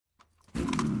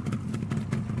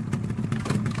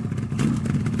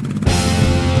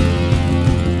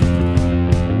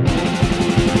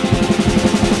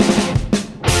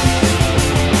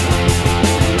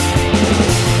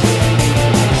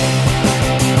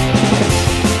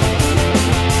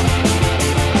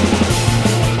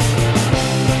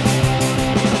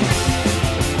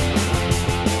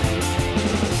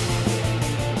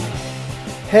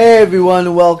Hey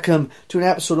everyone, welcome to an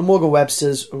episode of Morgan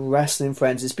Webster's Wrestling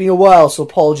Friends. It's been a while, so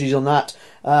apologies on that.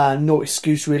 No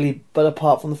excuse really, but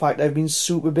apart from the fact I've been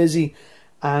super busy,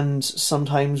 and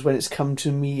sometimes when it's come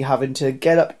to me having to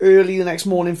get up early the next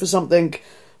morning for something,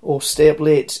 or stay up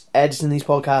late editing these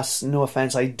podcasts, no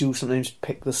offence, I do sometimes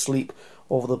pick the sleep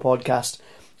over the podcast.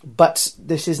 But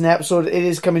this is an episode, it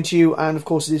is coming to you, and of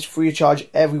course it is free of charge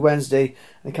every Wednesday,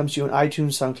 and it comes to you on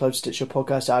iTunes, SoundCloud, Stitcher,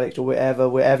 Podcast Addict, or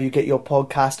wherever you get your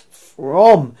podcast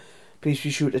from. Please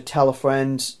be sure to tell a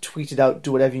friend, tweet it out,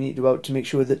 do whatever you need to do out to make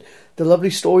sure that the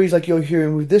lovely stories like you're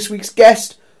hearing with this week's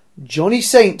guest, Johnny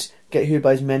Saint, get heard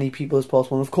by as many people as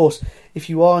possible. And of course, if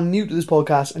you are new to this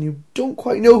podcast and you don't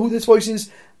quite know who this voice is,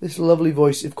 this lovely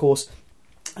voice, of course,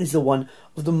 is the one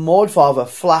of the mod father,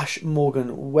 Flash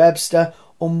Morgan Webster,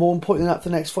 or more important than that, for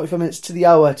the next 45 minutes to the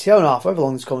hour and a half, however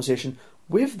long this conversation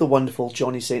with the wonderful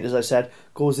Johnny Saint, as I said,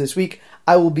 goes this week.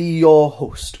 I will be your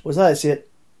host. Was that I say it?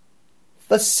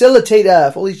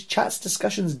 Facilitator for all these chats,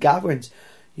 discussions, gatherings.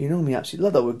 You know me, absolutely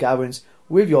love that word, gatherings,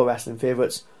 with your wrestling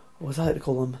favourites. Or as I like to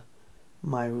call them,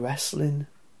 my wrestling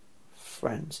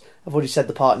friends. I've already said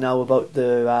the part now about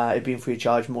the it being free of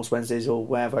charge most Wednesdays or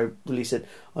wherever I release it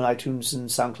on iTunes and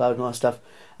SoundCloud and all that stuff.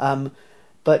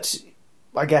 But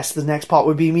I guess the next part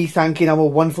would be me thanking our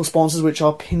wonderful sponsors, which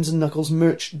are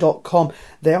pinsandknucklesmerch.com.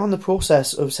 They are in the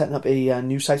process of setting up a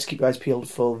new site, to keep your eyes peeled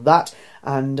for that,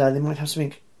 and they might have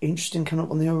something interesting coming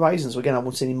up on the horizon. So again, I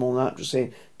won't say any more than that, just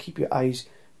saying keep your eyes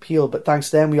peeled. But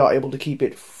thanks to them, we are able to keep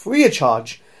it free of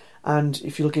charge. And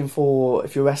if you're a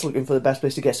wrestler looking for the best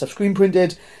place to get stuff screen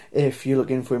printed, if you're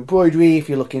looking for embroidery, if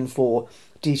you're looking for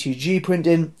DTG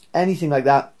printing, anything like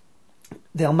that,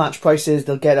 they'll match prices,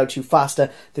 they'll get out to you faster.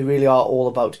 They really are all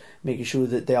about making sure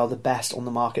that they are the best on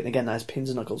the market. And again, that is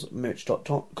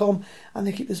pinsandknucklesmerch.com, and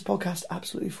they keep this podcast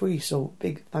absolutely free, so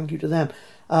big thank you to them.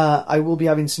 I will be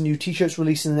having some new t-shirts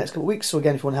released in the next couple of weeks, so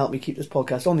again, if you want to help me keep this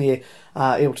podcast on the air,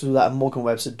 able to do that at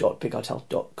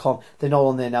morganwebster.bigcartel.com. They're not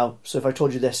on there now, so if I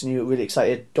told you this and you're really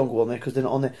excited, don't go on there because they're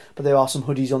not on there. But there are some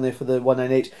hoodies on there for the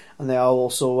 198, and there are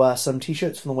also some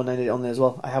t-shirts from the 198 on there as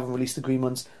well. I haven't released the green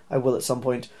ones. I will at some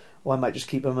point, or I might just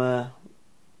keep them a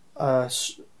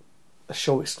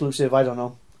show exclusive. I don't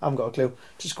know. I haven't got a clue.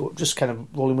 Just kind of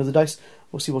rolling with the dice.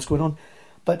 We'll see what's going on.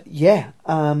 But yeah,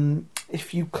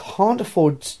 if you can't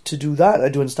afford to do that, I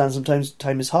do understand sometimes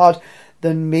time is hard,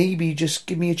 then maybe just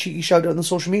give me a cheeky shout out on the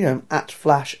social media. I'm at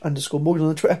Flash_Morgan on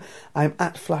the Twitter. I'm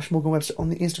at Flash Morgan Webster on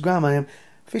the Instagram. I am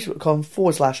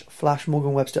Facebook.com/Flash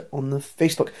Morgan Webster on the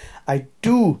Facebook. I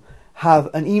do have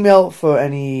an email for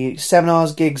any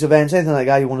seminars, gigs, events, anything like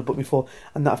that you want to book me for,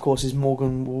 and that of course is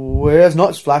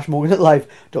it's Flash Morgan at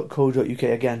live.co.uk.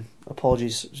 Again,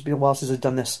 apologies, it's been a while since I've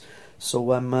done this,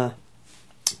 so I'm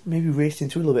maybe racing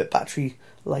through a little bit. Battery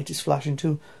light is flashing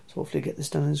too, so hopefully I get this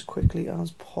done as quickly as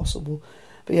possible.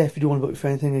 But yeah, if you do want to book me for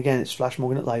anything, again, it's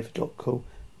flashmorgan at live.co.uk.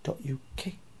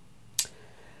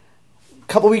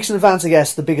 Couple of weeks in advance, I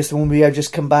guess. The biggest one will be I've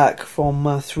just come back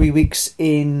from 3 weeks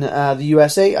in the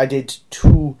USA. I did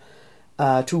two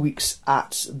weeks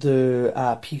at the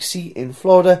PC in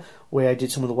Florida, where I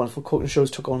did some of the wonderful cooking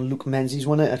shows. Took on Luke Menzies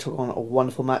one night. I took on a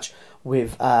wonderful match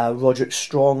with Roderick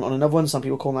Strong on another one. Some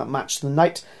people call that match of the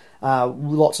night.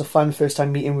 Lots of fun. First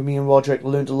time meeting with me and Roderick.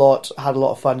 Learned a lot. Had a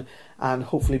lot of fun. And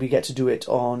hopefully we get to do it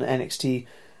on NXT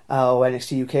or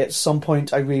NXT UK at some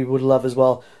point. I really would love as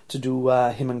well to do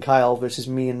him and Kyle versus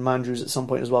me and Mandrews at some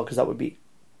point as well, because that would be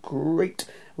great.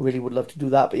 Really would love to do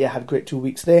that. But yeah, had a great 2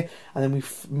 weeks there. And then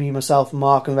me, myself,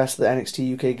 Mark and the rest of the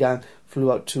NXT UK gang flew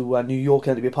out to New York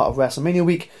and to be a part of WrestleMania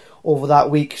week. Over that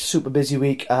week, super busy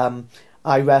week,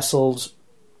 I wrestled,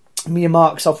 me and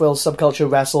Mark, South Wales Subculture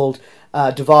wrestled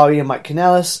Daivari and Mike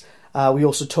Kanellis. We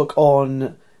also took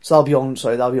on, that'll be on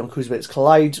Cruiserweights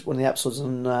Collide, one of the episodes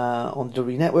on the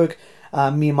WWE Network.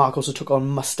 Me and Mark also took on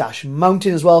Mustache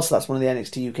Mountain as well, so that's one of the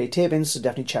NXT UK tapings, so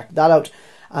definitely check that out.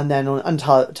 And then on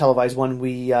untelevised one,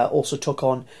 we also took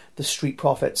on the Street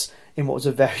Profits in what was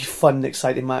a very fun and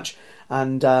exciting match.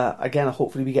 And again,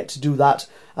 hopefully we get to do that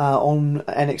on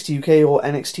NXT UK or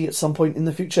NXT at some point in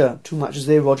the future. 2 matches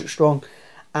there, Roderick Strong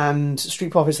and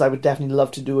Street Profits, that I would definitely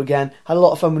love to do again. Had a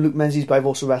lot of fun with Luke Menzies, but I've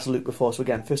also wrestled Luke before, so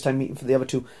again, first time meeting for the other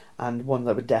two, and one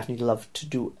that I would definitely love to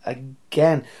do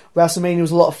again. WrestleMania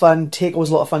was a lot of fun, Takeover was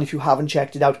a lot of fun. If you haven't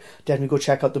checked it out, definitely go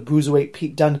check out the Bruiserweight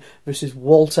Pete Dunne versus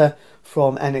Walter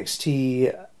from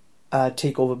NXT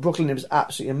Takeover Brooklyn. It was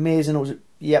absolutely amazing. It was,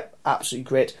 absolutely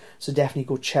great, so definitely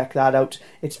go check that out.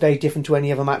 It's very different to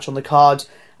any other match on the card.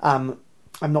 I'm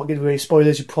not giving away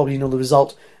spoilers, you probably know the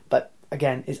result, but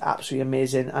again, it's absolutely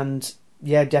amazing. And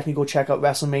yeah, definitely go check out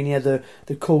WrestleMania.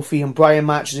 The Kofi and Bryan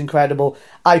match is incredible.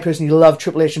 I personally love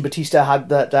Triple H and Batista had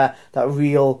that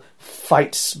real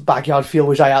fights backyard feel,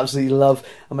 which I absolutely love.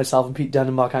 And myself and Pete Dunne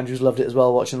and Mark Andrews loved it as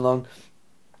well, watching along.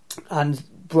 And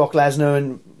Brock Lesnar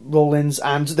and Rollins,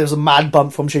 and there's a mad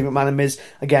bump from Shane McMahon and Miz.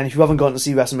 Again, if you haven't gone to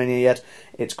see WrestleMania yet,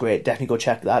 it's great. Definitely go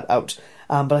check that out.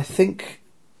 But I feel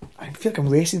like I'm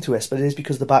racing through this, but it is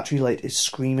because the battery light is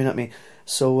screaming at me.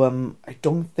 So I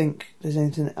don't think there's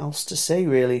anything else to say,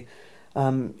 really.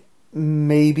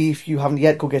 Maybe if you haven't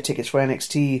yet, go get tickets for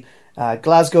NXT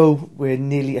Glasgow. We're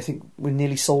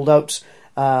nearly sold out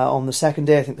on the second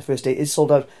day. I think the first day is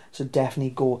sold out, so definitely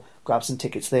go grab some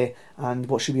tickets there. And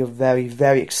what should be a very,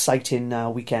 very exciting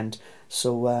weekend.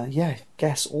 So I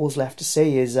guess all's left to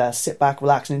say is sit back,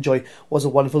 relax, and enjoy. Was a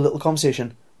wonderful little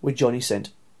conversation with Johnny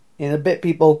Saint. In a bit,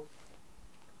 people.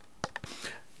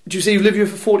 Do you say you've lived here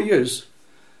for 40 years?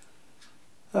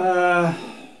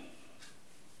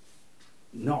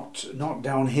 Not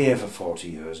down here for 40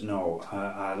 years, no.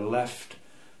 I left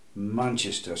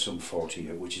Manchester some 40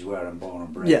 years, which is where I'm born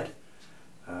and bred. Yeah.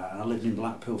 And I lived in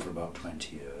Blackpool for about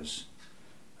 20 years.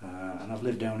 And I've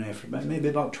lived down here for maybe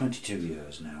about 22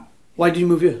 years now. Why did you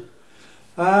move here?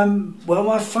 Well,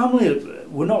 my family,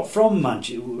 we're not from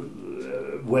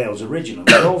Wales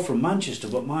originally. We're all from Manchester,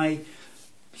 but my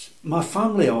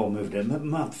family all moved in.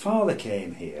 My father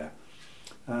came here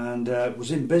and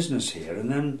was in business here, and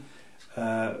then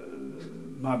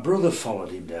my brother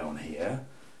followed him down here,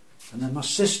 and then my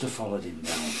sister followed him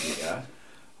down here,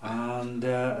 and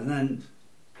then,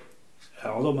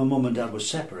 although my mum and dad were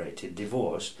separated,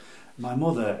 divorced, my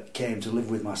mother came to live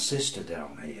with my sister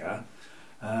down here.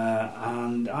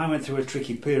 And I went through a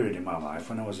tricky period in my life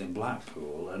when I was in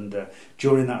Blackpool, and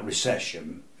during that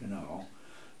recession,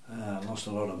 lost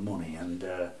a lot of money and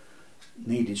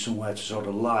needed somewhere to sort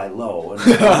of lie low and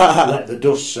let the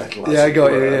dust settle. Yeah, I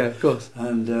got you. Yeah, of course.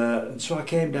 And so I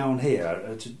came down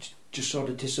here to just sort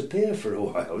of disappear for a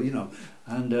while,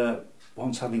 And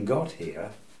once having got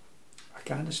here, I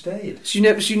kind of stayed. So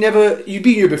you'd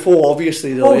been here before,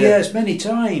 obviously, though. Oh yes, many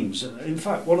times. In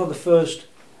fact, one of the first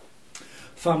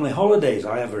family holidays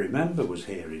I ever remember was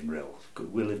here in Rhyl.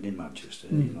 We lived in Manchester,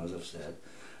 as I've said.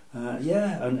 And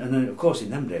then, of course, in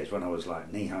them days when I was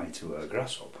like knee high to a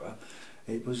grasshopper,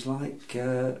 it was like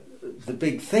the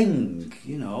big thing,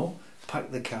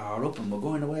 pack the car up and we're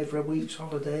going away for a week's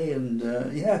holiday, and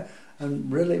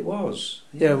and really it was.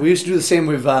 Yeah, we used to do the same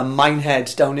with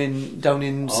Minehead down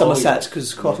in Somerset,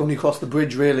 because only across the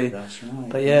bridge, really. That's right.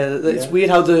 But it's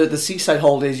weird how the seaside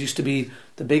holidays used to be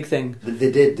the big thing.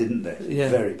 They did, didn't they? Yeah.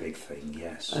 Very big thing,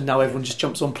 yes. And now everyone just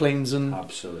jumps on planes and...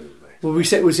 Absolutely. Well, we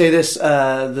say this. Me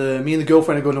and the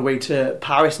girlfriend are going away to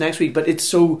Paris next week, but it's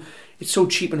so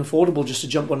cheap and affordable just to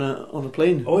jump on a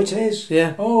plane. Oh, it is.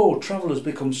 Yeah. Oh, travel has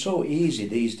become so easy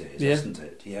these days, hasn't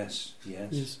it? Yes. Yeah.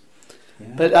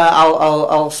 But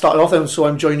I'll start it off then. So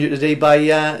I'm joined you today by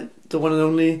the one and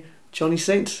only Johnny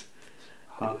Saint.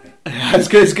 Hi. It's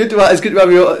good to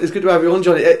have you on,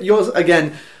 Johnny. Yours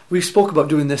again. We spoke about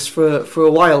doing this for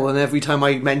a while, and every time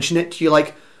I mention it, you're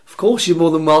like, "Of course, you're more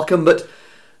than welcome," but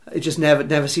it just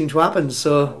never seemed to happen.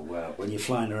 So, well, when you're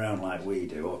flying around like we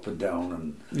do, up and down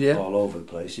and all over the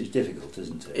place, it's difficult,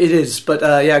 isn't it? It is, but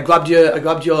I grabbed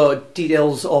your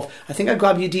details off. I think I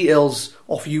grabbed your details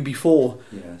off you before,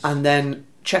 yes. And then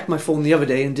checked my phone the other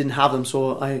day and didn't have them.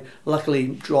 So I luckily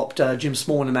dropped Jim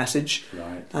Small a message,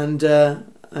 right,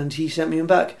 and he sent me them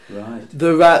back. Right.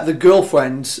 The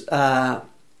girlfriend.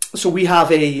 So we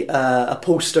have a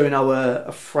poster in our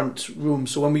front room.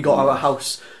 So when we got our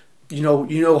house, you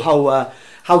know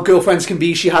how girlfriends can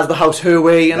be. She has the house her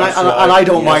way, and I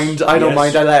don't mind. I don't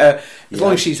mind. I let her as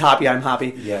long as she's happy. I'm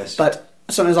happy. Yes. But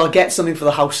sometimes I'll get something for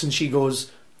the house, and she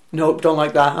goes, "Nope, don't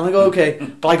like that." And I go, "Okay."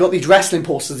 But I got these wrestling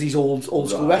posters, these old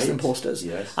school wrestling posters,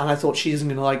 yes. And I thought she isn't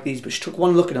going to like these, but she took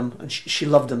one look at them and she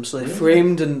loved them. So they're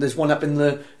framed, and there's one up in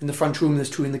the front room. There's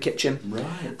two in the kitchen,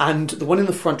 right. And the one in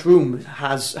the front room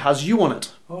has you on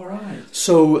it. All right.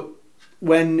 So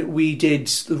when we did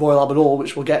the Royal Albert Hall,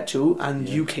 which we'll get to, and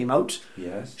you came out,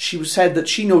 yes, she said that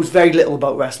she knows very little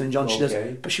about wrestling, John. She okay.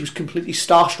 does, but she was completely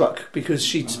starstruck because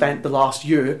she'd spent the last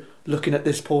year looking at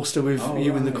this poster with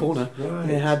you in the corner. Right.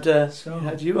 And it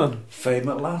had you on. Fame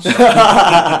at last.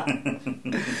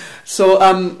 So,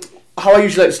 how I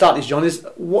usually like to start this, John, is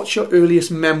what's your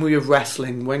earliest memory of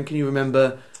wrestling? When can you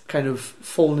remember kind of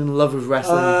falling in love with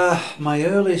wrestling? My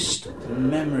earliest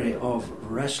memory of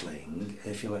wrestling,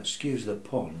 if you'll excuse the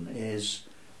pun, is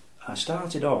I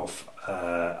started off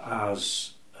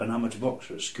as an amateur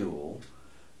boxer at school.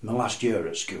 My last year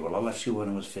at school, I left school when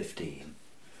I was 15.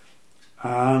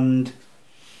 And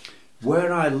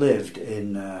Where I lived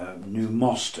in New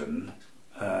Moston,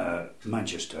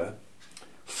 Manchester,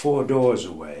 4 doors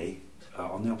away,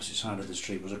 on the opposite side of the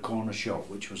street, was a corner shop,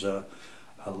 which was a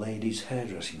ladies'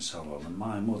 hairdressing salon, and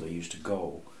my mother used to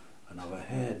go and have her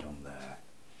hair done there.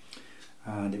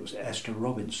 And it was Esther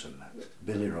Robinson,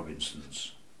 Billy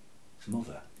Robinson's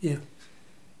mother. Yeah.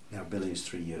 Now, Billy is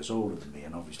 3 years older than me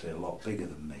and obviously a lot bigger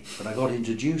than me. But I got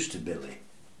introduced to Billy.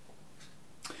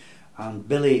 And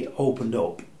Billy opened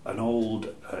up an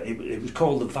old, it was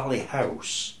called the Valley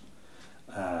House,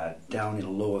 down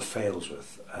in Lower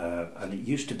Failsworth. And it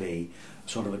used to be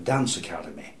sort of a dance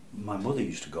academy. My mother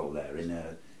used to go there in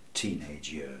her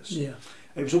teenage years. Yeah.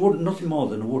 It was nothing more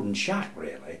than a wooden shack,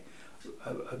 really,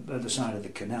 at the side of the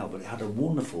canal, but it had a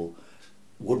wonderful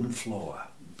wooden floor,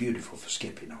 beautiful for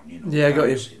skipping on, you know. Yeah, I got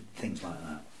you. Things like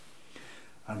that.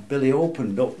 And Billy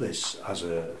opened up this as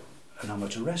an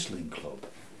amateur wrestling club.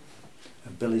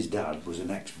 And Billy's dad was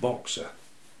an ex-boxer,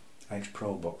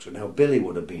 ex-pro boxer. Now, Billy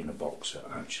would have been a boxer,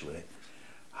 actually,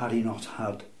 had he not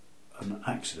had an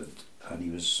accident and he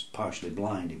was partially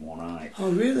blind in one eye.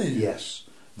 Oh, really? Yes.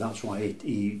 That's why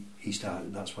he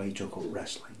started. That's why he took up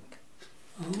wrestling.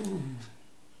 Oh.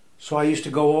 So I used to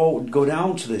go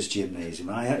down to this gymnasium.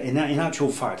 In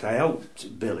actual fact, I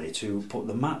helped Billy to put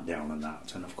the mat down and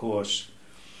that. And of course,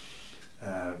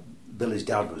 Billy's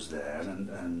dad was there,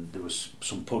 and there was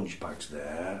some punch bags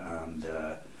there, and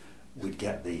we'd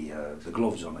get the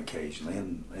gloves on occasionally.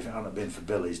 And if it hadn't been for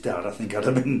Billy's dad, I think I'd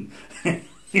have been.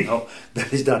 You know,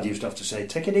 Billy's dad used to have to say,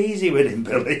 "Take it easy with him,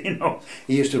 Billy." You know,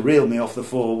 he used to reel me off the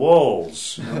 4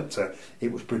 walls. But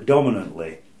it was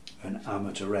predominantly an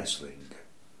amateur wrestling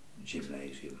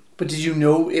gymnasium. But did you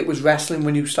know it was wrestling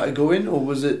when you started going, or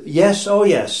was it? Yes, oh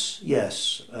yes.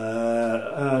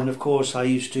 And of course I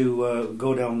used to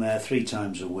go down there 3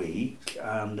 times a week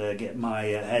and get my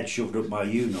head shoved up my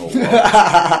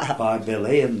you-know-what by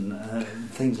Billy and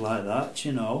things like that,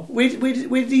 you know. Where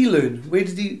did he learn? Where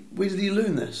did he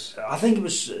learn this? I think it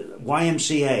was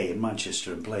YMCA in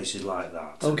Manchester and places like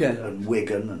that. Okay. And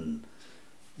Wigan and...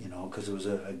 You know, because there was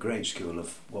a great school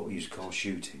of what we used to call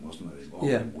shooting, wasn't there? All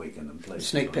Yeah. in Wigan and places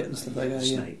Snake pit like and that. stuff like that,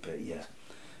 yeah. Snake pit,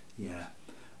 yeah.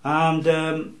 And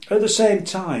at the same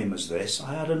time as this,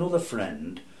 I had another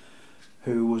friend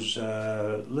who was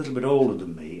a little bit older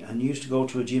than me and used to go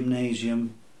to a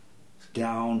gymnasium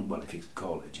down, well, if you could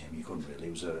call it a gym, you couldn't really.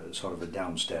 It was a sort of a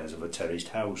downstairs of a terraced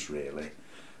house, really,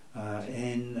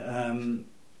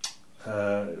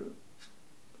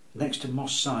 next to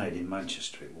Moss Side in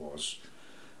Manchester it was.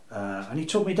 And he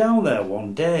took me down there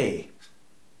one day,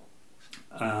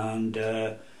 and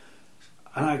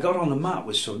I got on the mat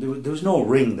with some. There was no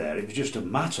ring there; it was just a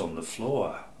mat on the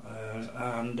floor,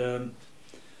 and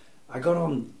I got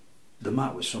on the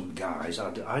mat with some guys.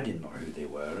 I didn't know who they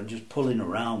were, and just pulling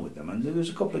around with them. And there was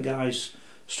a couple of guys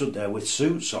stood there with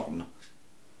suits on.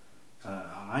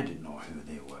 I didn't know who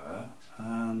they were,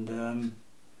 and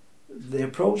they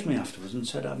approached me afterwards and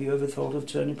said, "Have you ever thought of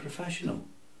turning professional?"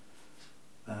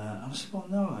 And I said, "Well,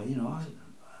 no, you know,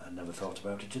 I never thought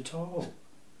about it at all."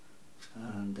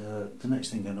 And the next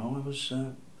thing I know, I was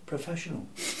professional.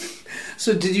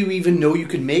 So did you even know you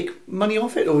could make money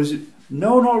off it, or was it?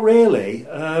 No, not really.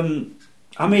 I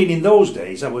mean, in those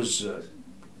days, I was,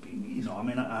 you know, I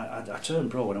mean, I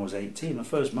turned pro when I was 18. My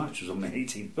first match was on my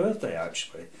 18th birthday,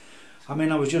 actually. I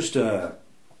mean, I was just, I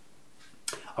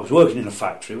was working in a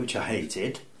factory, which I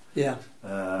hated. Yeah.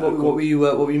 What were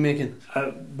you making?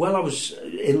 Well, I was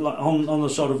on the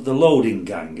sort of the loading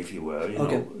gang, if you were. You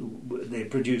know, they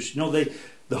produced, the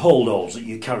holdalls that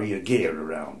you carry your gear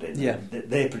around in. Yeah.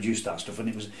 They produced that stuff, and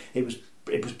it was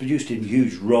produced in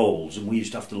huge rolls, and we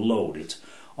used to have to load it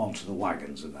onto the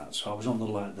wagons and that. So I was on the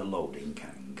loading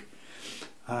gang,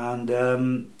 and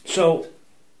so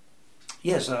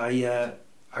yes, I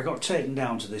got taken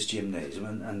down to this gymnasium,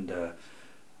 and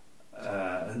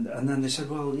then they said,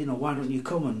 "Well, you know, why don't you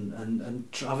come and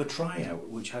have a tryout?"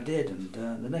 Which I did, and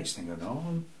the next thing I know,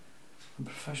 I'm a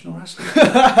professional wrestler.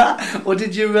 What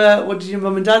did your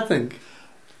mum and dad think?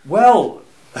 Well,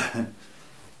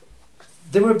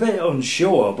 they were a bit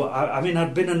unsure, but I mean,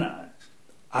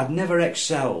 I'd never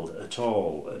excelled at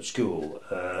all at school.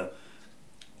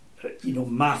 You know,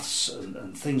 maths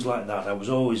and things like that. I was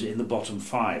always in the bottom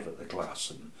 5 at the class,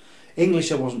 and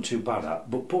English I wasn't too bad at.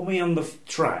 But put me on the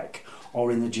track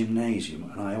or in the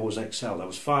gymnasium, and I always excelled. I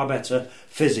was far better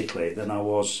physically than I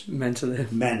was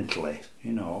mentally,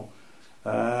 you know.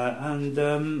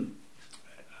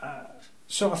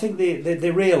 So I think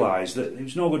they realised that it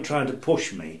was no good trying to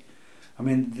push me. I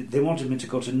mean, they wanted me to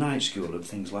go to night school and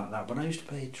things like that, but I used to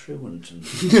pay truant and,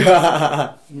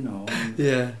 you know.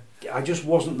 Yeah. I just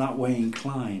wasn't that way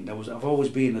inclined. I've always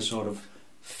been a sort of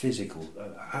physical.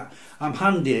 I'm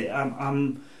handy.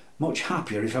 I'm much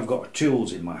happier if I've got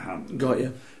tools in my hand. Got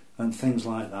you. And things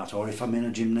like that, or if I'm in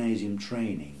a gymnasium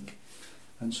training.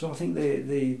 And so I think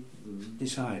they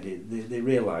decided, they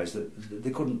realised that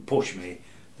they couldn't push me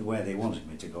the way they wanted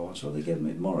me to go, and so they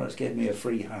more or less gave me a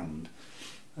free hand,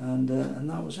 and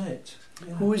that was it.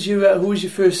 Yeah. Who was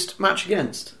your first match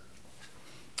against?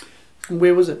 And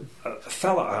where was it? A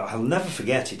fella, I'll never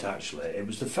forget it actually. It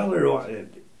was the fella who,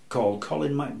 called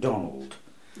Colin MacDonald,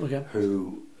 Okay.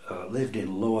 who lived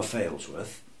in Lower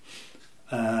Failsworth,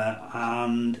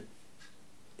 and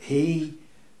he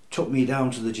took me down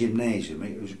to the gymnasium.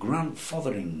 It was Grant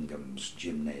Fotheringham's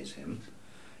gymnasium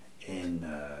in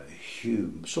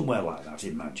Hume, somewhere like that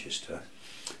in Manchester,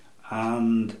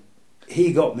 and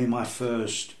he got me my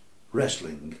first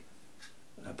wrestling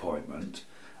appointment,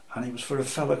 and it was for a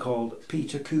fella called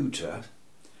Peter Cooter,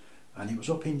 and it was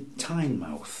up in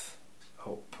Tynemouth,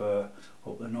 up the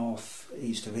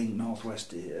northwest of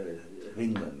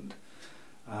England,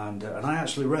 and I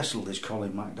actually wrestled this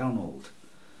Colin MacDonald.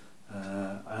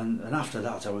 And after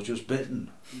that, I was just bitten.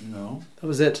 That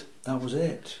was it. That was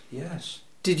it. Yes.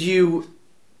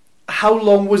 How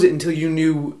long was it until you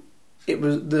knew it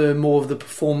was the more of the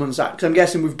performance act? 'Cause I'm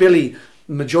guessing with Billy,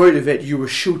 the majority of it, you were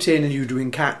shooting and you were doing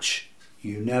catch.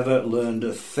 You never learned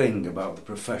a thing about the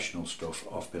professional stuff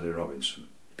off Billy Robinson.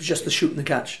 It was just the shoot and the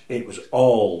catch. It was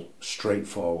all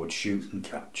straightforward shoot and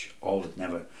catch.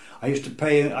 Never. I used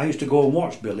to go and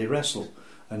watch Billy wrestle,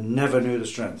 and never knew the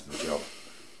strength of the job.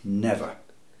 Never.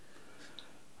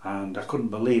 And I couldn't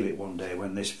believe it one day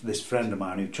when this friend of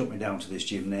mine who took me down to this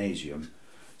gymnasium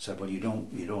said, well, you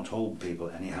don't hold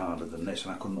people any harder than this,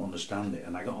 and I couldn't understand it.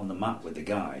 And I got on the mat with the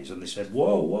guys, and they said,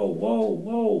 whoa, whoa, whoa,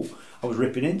 whoa. I was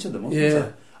ripping into them, wasn't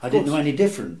I? I didn't know any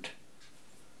different.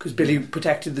 Because Billy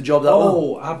protected the job that well.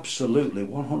 Oh, absolutely,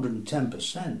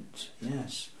 110%,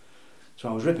 yes. So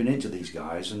I was ripping into these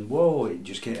guys, and whoa,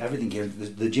 everything came,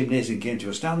 the gymnasium came to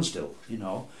a standstill,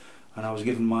 and I was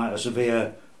given a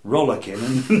severe rollicking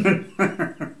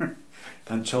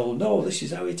and told, no, this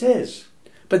is how it is.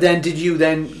 But then did you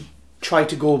then try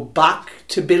to go back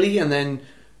to Billy and then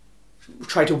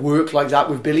try to work like that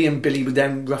with Billy, and Billy would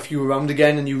then rough you around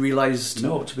again, and you realised...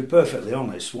 No, to be perfectly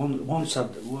honest, once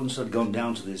I'd gone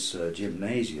down to this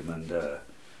gymnasium and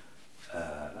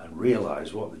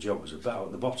realised what the job was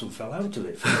about, the bottom fell out of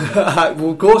it for me. Well,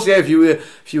 of course, yeah. If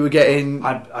you were getting...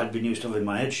 I'd been used to having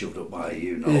my head shoved up by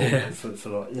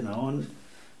and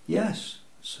yes.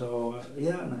 So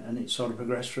and it sort of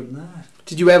progressed from there.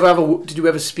 Did you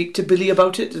ever speak to Billy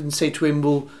about it and say to him,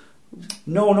 well...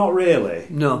 No, not really.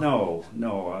 No.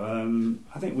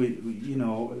 I think we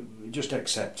just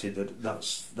accepted that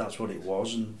that's what it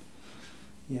was, and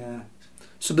yeah.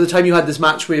 So by the time you had this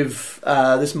match with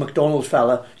this MacDonald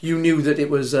fella, you knew that it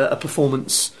was a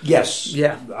performance. Yes.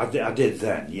 Yeah. I did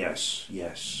then. Yes.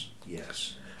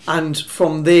 And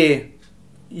from there,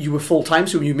 you were full time.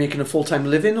 So were you making a full time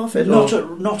living off it? Not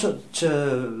at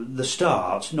the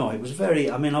start. No, it was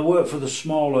very. I mean, I worked for the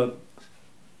smaller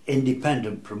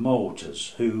independent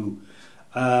promoters who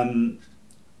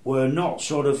were not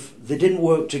sort of. They didn't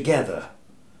work together.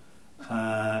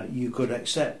 You could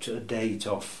accept a date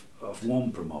off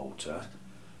one promoter,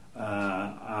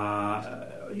 and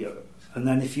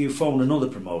then if you phoned another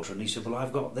promoter and he said, well,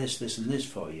 I've got this and this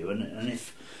for you, and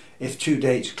if two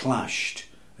dates clashed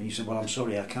and you said, well, I'm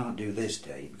sorry, I can't do this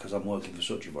date because I'm working for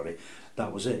such a body,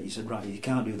 that was it. He said, right, you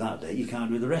can't do that date, you can't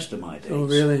do the rest of my dates. Oh,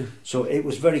 really? So it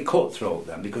was very cutthroat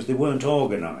then because they weren't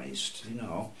organised,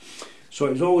 So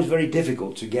it was always very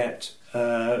difficult to get,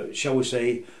 shall we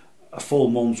say, a full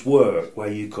month's work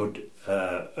where you could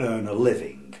earn a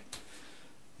living.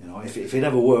 If it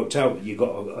ever worked out that you got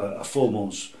a full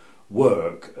month's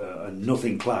work and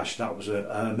nothing clashed, that was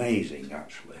amazing,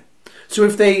 actually. So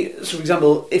for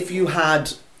example, if you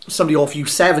had somebody offer you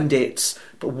 7 dates,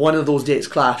 but one of those dates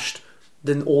clashed,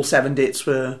 then all 7 dates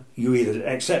were... You either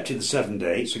accepted the 7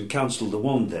 dates and cancelled the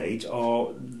one date,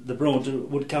 or the promoter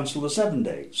would cancel the 7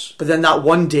 dates. But then that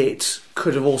one date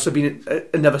could have also been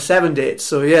another 7 dates,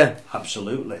 so yeah.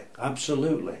 Absolutely,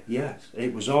 yeah.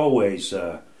 It was always...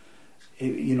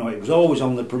 it was always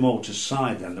on the promoter's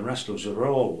side then. The wrestlers were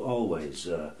always,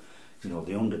 the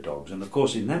underdogs. And of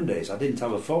course, in them days, I didn't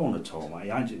have a phone at home.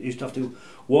 I used to have to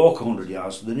walk 100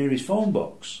 yards to the nearest phone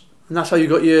box. And that's how you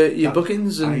got your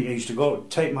bookings? And... I used to go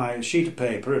take my sheet of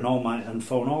paper and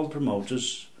phone all the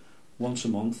promoters once a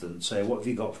month and say, what have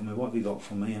you got for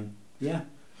me? And yeah.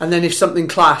 And then if something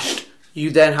clashed,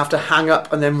 you then have to hang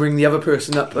up and then ring the other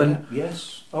person up. Yeah, and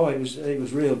yes. Oh, it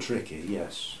was real tricky.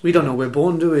 Yes. We don't know we're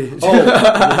born, do we?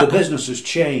 Oh, the business has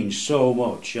changed so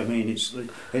much. I mean,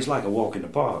 it's like a walk in the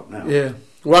park now. Yeah.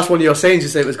 Well, that's one of your sayings. You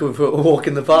say it was going for a walk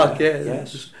in the park. Yeah.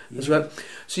 Yes. That's right.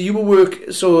 So you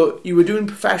were doing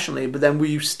professionally, but then were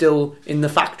you still in the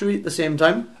factory at the same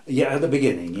time? Yeah, at the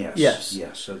beginning. Yes.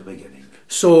 Yes, at the beginning.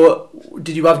 So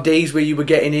did you have days where you were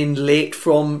getting in late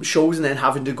from shows and then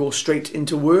having to go straight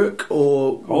into work,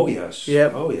 or? Oh yes.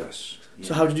 Yeah. Oh yes. Yeah.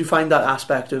 So how did you find that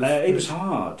aspect of? It was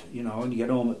hard, when you get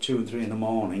home at 2 and 3 in the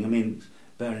morning. I mean,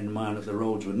 bearing in mind that the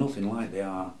roads were nothing like they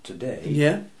are today.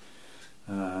 Yeah.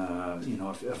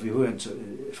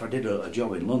 If I did a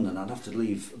job in London, I'd have to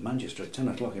leave Manchester at 10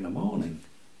 o'clock in the morning.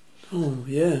 Oh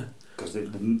yeah. Because the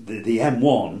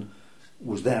M1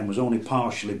 was only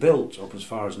partially built up as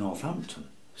far as Northampton.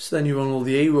 So then you were on all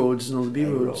the A roads and all the B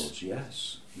roads.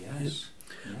 Yes. Yeah.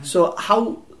 So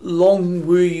how long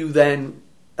were you then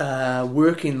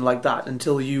working like that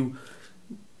until you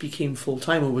became full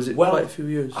time, or was it quite a few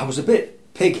years? I was a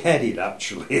bit pig-headed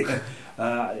actually.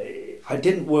 I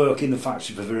didn't work in the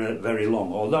factory for very, very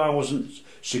long, although I wasn't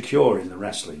secure in the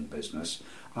wrestling business.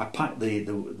 I packed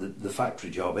the factory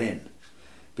job in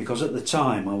because at the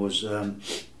time I was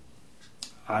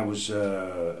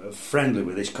friendly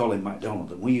with this Colin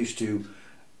MacDonald, and we used to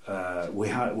we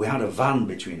had a van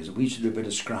between us, and we used to do a bit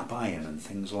of scrap iron and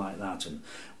things like that, and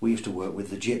we used to work with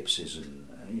the gypsies and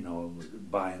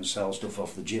buy and sell stuff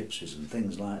off the gypsies and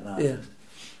things like that. Yeah.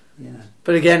 Yeah.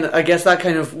 But again, I guess that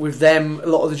kind of, with them, a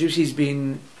lot of the gypsies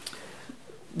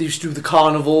they used to do the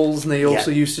carnivals, and they also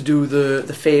used to do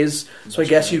the fairs. So I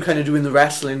guess you kind of doing the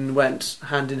wrestling went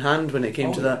hand in hand when it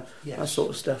came to that sort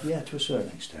of stuff. Yeah, to a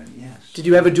certain extent, yes. Did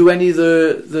you ever do any of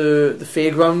the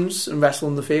fairgrounds and wrestle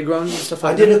on the fairgrounds and stuff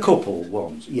like that? I did a couple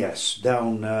once, yes,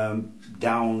 down the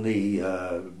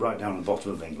right down the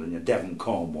bottom of England, Devon,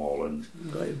 Cornwall, and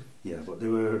but they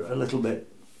were a little bit,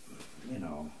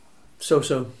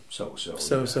 So.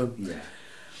 Yeah.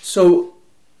 So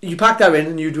you packed that in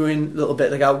and you're doing a little bit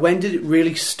like that. When did it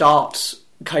really start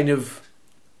kind of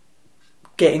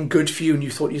getting good for you, and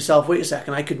you thought to yourself, wait a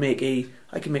second, I could make a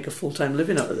full-time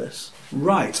living out of this?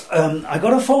 Right. I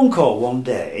got a phone call one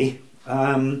day,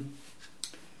 and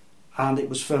it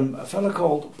was from a fellow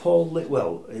called Paul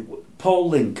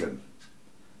Lincoln,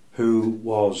 who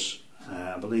was,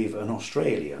 I believe, an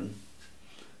Australian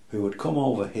who had come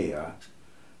over here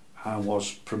and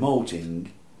was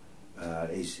promoting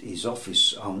his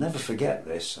office. I'll never forget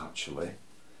this, actually.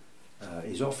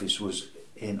 His office was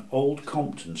in Old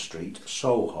Compton Street,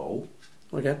 Soho.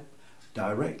 Okay.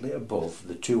 Directly above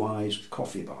the Two Eyes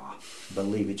Coffee Bar,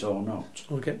 believe it or not.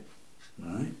 Okay.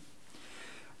 Right.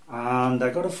 And I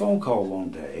got a phone call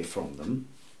one day from them,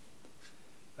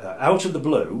 out of the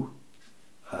blue,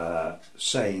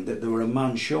 saying that they were a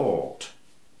man short.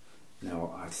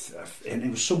 Now, and it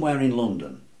was somewhere in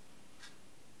London.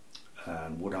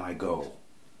 And would I go?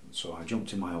 So I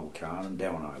jumped in my old car and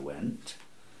down I went,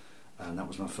 and that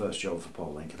was my first job for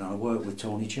Paul Lincoln. And I worked with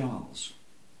Tony Charles.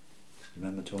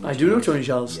 Remember Tony? I do know Tony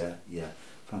Charles. Yeah,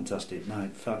 fantastic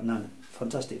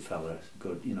fantastic fella,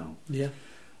 good, Yeah.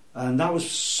 And that was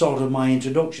sort of my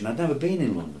introduction. I'd never been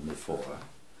in London before,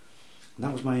 and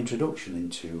that was my introduction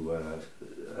into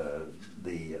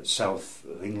the South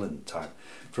of England type.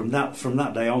 From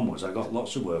that day onwards, I got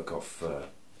lots of work off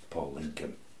Paul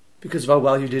Lincoln. Because of how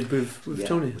well you did with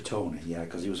Tony? With Tony, yeah,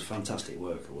 because he was a fantastic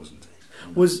worker, wasn't he?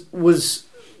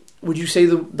 Would you say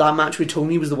that match with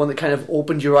Tony was the one that kind of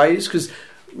opened your eyes? Because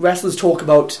wrestlers talk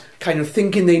about kind of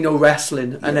thinking they know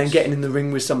wrestling and then getting in the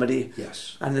ring with somebody.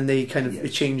 Yes. And then they kind of, it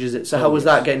changes it. So how was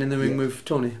that, getting in the ring with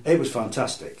Tony? It was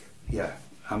fantastic, yeah.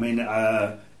 I mean,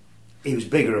 he was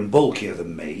bigger and bulkier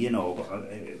than me, but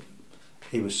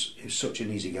he was such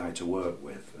an easy guy to work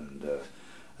with. And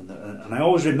I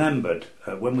always remembered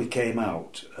when we came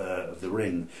out of the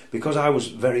ring, because I was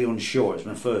very unsure. It's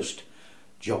my first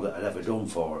job that I'd ever done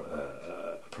for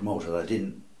a promoter that I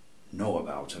didn't know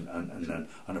about, and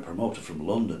a promoter from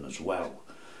London as well.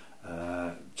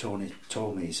 Tony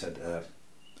told me, he said,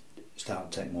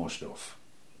 start to take more stuff.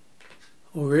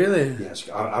 Oh, really? Yes.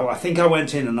 I think I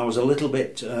went in and I was a little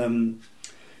bit,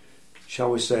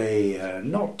 shall we say,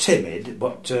 not timid,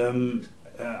 but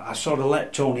I sort of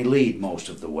let Tony lead most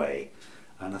of the way,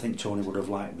 and I think Tony would have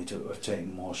liked me to have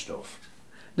taken more stuff.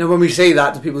 Now, when we say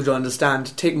that, to people who don't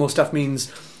understand, take more stuff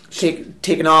means take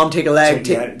an arm, take a leg,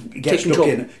 get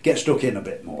stuck in a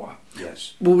bit more.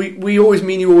 Yes. Well, we always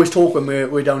you always talk when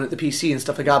we're down at the PC and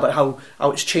stuff like that about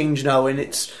how it's changed now, and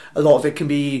it's a lot of it can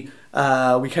be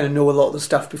we kind of know a lot of the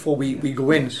stuff before we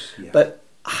go in. Yes. But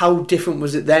how different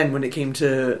was it then when it came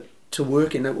to to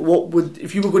work in?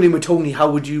 If you were going in with Tony,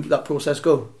 how would that process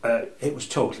go? It was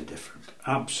totally different.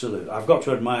 Absolutely. I've got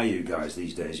to admire you guys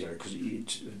these days, because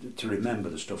to remember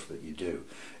the stuff that you do.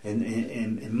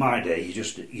 In my day,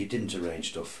 you didn't arrange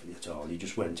stuff at all. You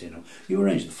just went in. You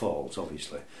arranged the falls,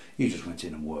 obviously. You just went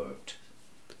in and worked.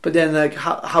 But then, like,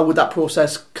 how would that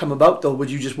process come about, though?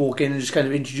 Would you just walk in and just kind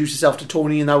of introduce yourself to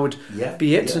Tony, and that would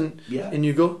be it, and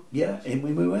you go? Yeah, and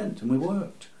we went and we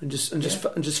worked, and just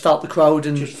felt the crowd,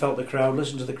 and just felt the crowd,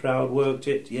 listened to the crowd, worked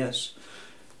it. Yes,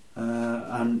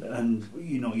 and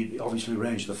you obviously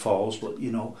arranged the falls, but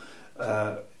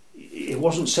it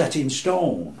wasn't set in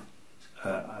stone.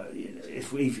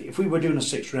 If we were doing a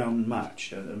 6-round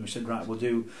match, and we said, right, we'll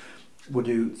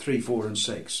do 3, 4 and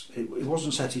 6. It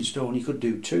wasn't set in stone. You could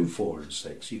do 2, 4 and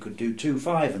 6. You could do 2,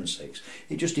 5 and 6.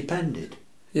 It just depended.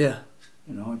 Yeah.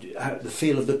 The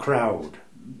feel of the crowd.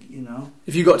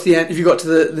 If you got to the end, if you got to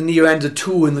the near end of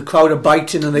 2 and the crowd are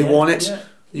biting and they want it,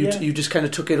 you just kind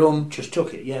of took it home. Just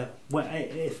took it, yeah.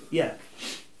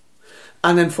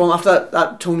 And then from after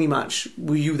that Tony match,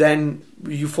 were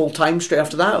you full time straight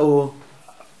after that, or?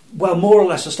 Well, more or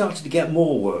less. I started to get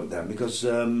more work then because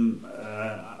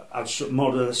I'd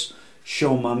more or less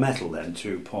shown my mettle then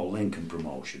to Paul Lincoln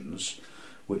Promotions,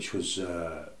 which was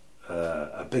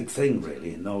a big thing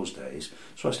really in those days.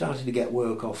 So I started to get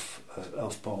work off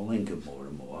Paul Lincoln more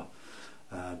and more.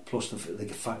 Plus the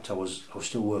fact I was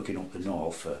still working up the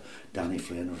north for Danny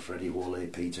Flynn, Freddie Woolley,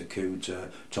 Peter Cooter,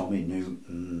 Tommy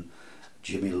Newton,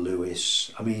 Jimmy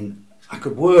Lewis. I mean, I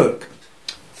could work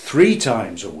 3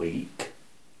 times a week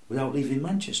without leaving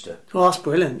Manchester. Oh, that's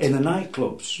brilliant. In the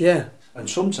nightclubs. Yeah. And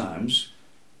sometimes,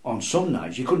 on some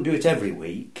nights, you couldn't do it every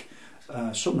week.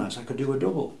 Some nights I could do a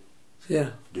double.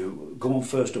 Yeah. Go on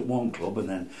first at one club and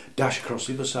then dash across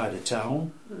the other side of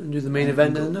town. And do the main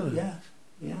event at another.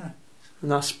 Yeah.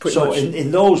 And that's pretty much... So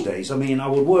in those days, I mean, I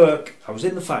was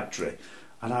in the factory,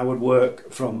 and I would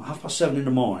work from 7:30 in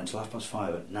the morning till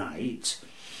 5:30 at night,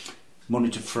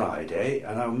 Monday to Friday,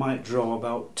 and I might draw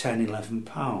about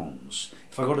 £10-11.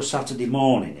 If I got a Saturday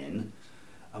morning in,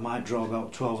 I might draw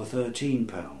about £12 or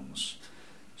 £13.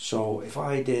 So if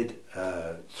I did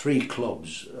 3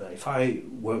 clubs, if I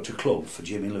worked a club for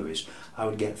Jimmy Lewis, I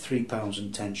would get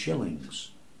 £3.10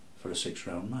 for a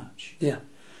 6-round match. Yeah.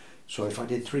 So if I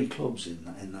did 3 clubs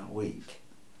in that week,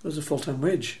 it was a full-time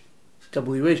wage,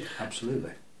 double your wage.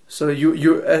 Absolutely. So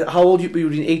you how old you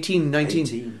were? 18, 19?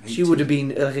 18. So you would have been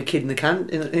like a kid in the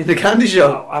candy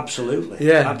shop. Oh, absolutely.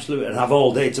 Yeah. Absolutely. And have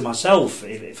all day to myself.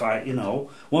 If I,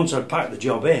 once I'd packed the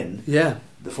job in, the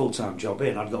full-time job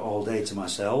in, I'd got all day to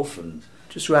myself and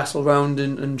just wrestle around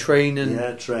and train and...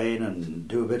 Yeah, train and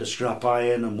do a bit of scrap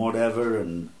iron and whatever,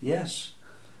 and yes,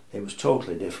 it was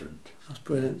totally different. That's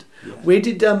brilliant. Yeah. Where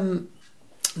did... now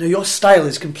your style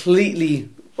is completely...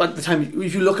 At the time,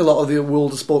 if you look at a lot of the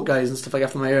World of Sport guys and stuff like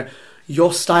that from my era,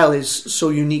 your style is so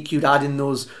unique. You'd add in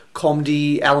those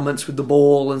comedy elements with the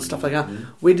ball and stuff like that.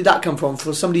 Where did that come from?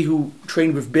 For somebody who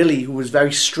trained with Billy, who was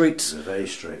very straight. Very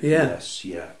straight. Yeah. Yes.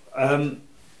 Yeah.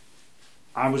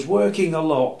 I was working a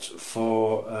lot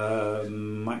for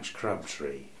Max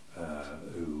Crabtree,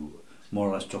 who more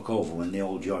or less took over when the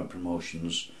old joint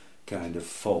promotions kind of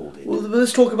folded. Well,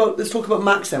 let's talk about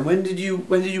Max then. When did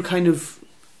you kind of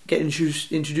get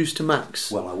introduced to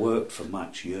Max? Well, I worked for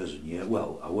Max years and years.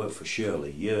 Well, I worked for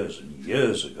Shirley years and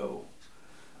years ago,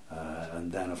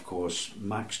 and then of course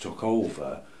Max took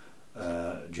over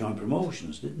joint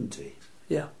promotions, didn't he?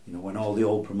 Yeah. When all the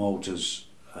old promoters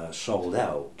sold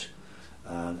out,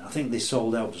 and I think they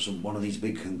sold out to one of these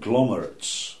big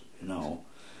conglomerates,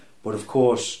 But of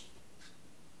course,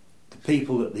 the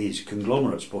people that these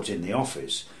conglomerates put in the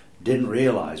office didn't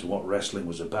realise what wrestling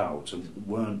was about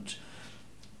and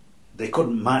they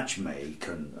couldn't match make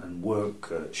and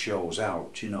work shows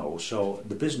out, so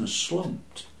the business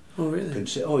slumped. Oh, really?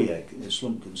 It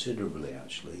slumped considerably,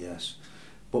 actually, yes.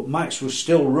 But Max was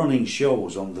still running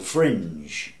shows on the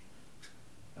fringe,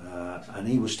 and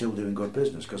he was still doing good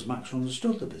business because Max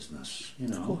understood the business,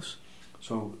 Of course.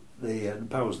 So the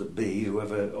powers that be,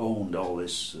 whoever owned all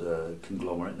this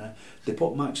conglomerate now, they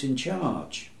put Max in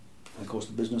charge. And of course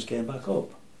the business came back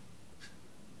up.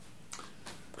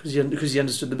 Because he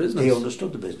understood the business. He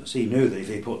understood the business. He knew that if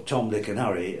he put Tom, Dick and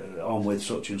Harry on with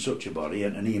such and such a body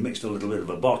and he mixed a little bit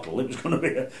of a bottle, it was going to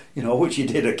be, which he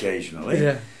did occasionally.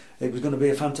 Yeah. It was going to be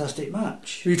a fantastic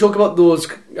match. You talk about those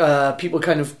people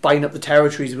kind of buying up the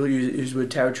territories, we'll use the word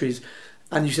territories,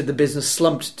 and you said the business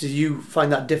slumped. Did you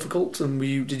find that difficult, and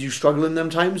did you struggle in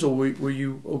them times, or were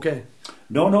you okay?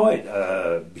 No,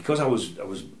 because I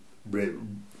was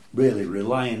really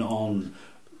relying on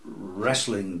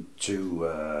wrestling to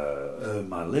earn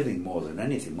my living more than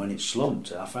anything. When it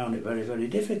slumped, I found it very, very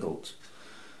difficult.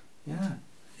 Yeah,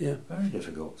 very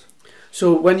difficult.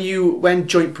 So when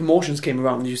Joint Promotions came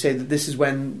around, you say that this is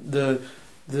when the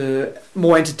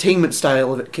more entertainment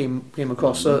style of it came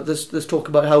across. So let's talk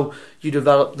about how you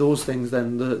developed those things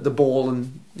then, the ball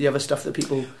and the other stuff that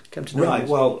people came to know. Right.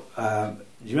 Well,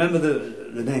 do you remember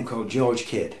the name called George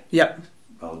Kidd? Yeah.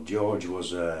 Well, George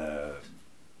was a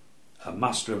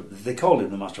master. They called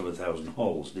him the Master of 1,000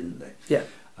 Holes, didn't they? Yeah.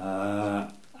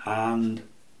 And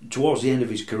towards the end of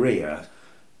his career,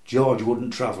 George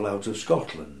wouldn't travel out of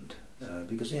Scotland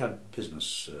because he had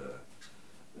business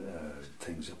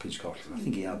things up in Scotland. I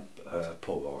think he had a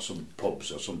pub or some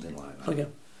pubs or something like that. Okay.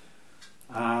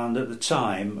 And at the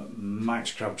time,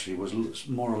 Max Crabtree was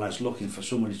more or less looking for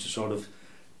somebody to sort of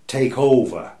take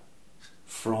over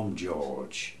from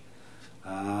George.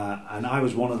 And I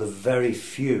was one of the very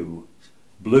few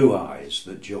blue eyes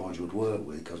that George would work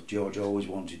with, because George always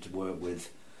wanted to work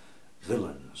with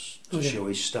villains to show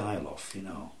his style off, you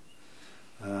know.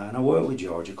 And I worked with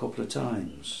George a couple of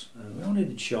times. We only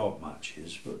did short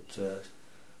matches, but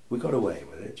we got away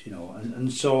with it, you know.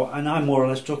 And I more or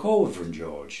less took over from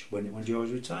George when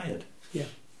George retired. Yeah.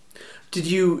 Did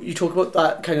you talk about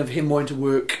that kind of him wanting to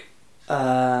work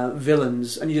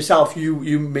villains, and yourself?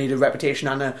 You made a reputation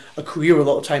and a career a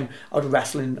lot of time out of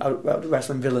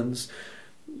wrestling villains.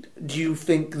 Do you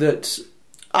think that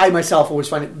I myself always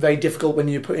find it very difficult when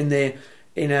you put in there?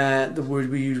 The word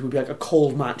we use would be like a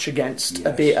cold match against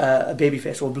a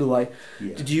babyface or a blue eye.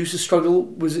 Yeah. Did you used to struggle?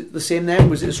 Was it the same then?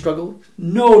 Was it a struggle?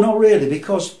 No, not really,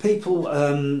 because people,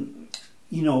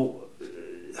 you know,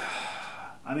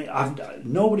 I mean,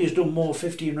 nobody has done more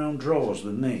 15-round draws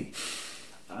than me.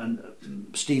 And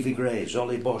Stevie Graves,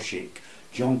 Ollie Boschick,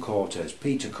 John Cortez,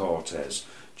 Peter Cortez,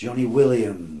 Johnny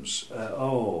Williams.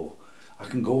 I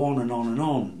can go on and on and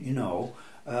on. You know,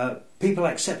 people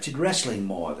accepted wrestling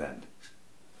more then.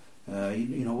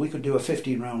 You know, we could do a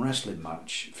 15-round wrestling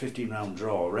match, 15-round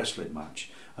draw wrestling match,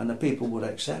 and the people would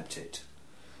accept it.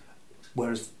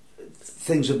 Whereas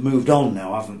things have moved on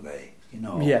now, haven't they? You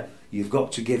know, you've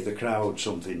got to give the crowd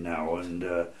something now, and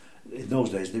in those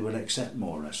days they would accept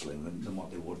more wrestling than what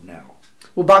they would now.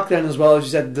 Well, back then as well, as you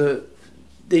said,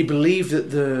 they believed that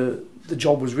the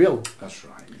job was real. That's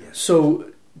right. Yes. So,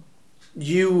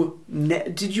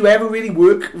 did you ever really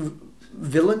work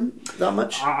villain that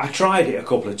much? I tried it a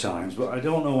couple of times, but I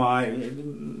don't know why. It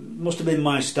must have been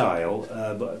my style,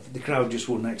 but the crowd just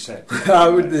wouldn't accept it.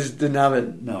 Didn't have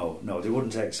it. No, they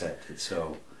wouldn't accept it.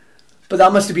 So, but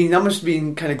that must have been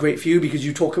kind of great for you, because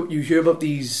you hear about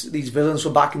these villains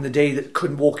from back in the day that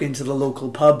couldn't walk into the local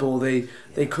pub, or they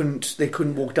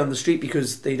couldn't walk down the street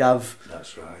because they'd have.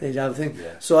 That's right. They'd have a thing.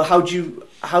 Yeah. So how do you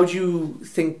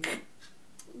think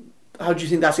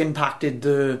that's impacted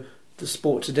the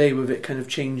sport today, with it kind of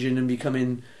changing and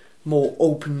becoming more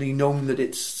openly known that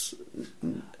it's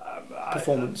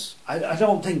performance? I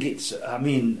don't think it's. I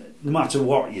mean, no matter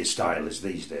what your style is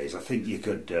these days, I think you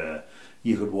could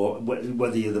walk,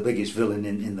 whether you're the biggest villain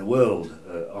in the world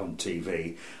on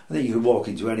TV. I think you could walk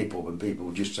into any pub and people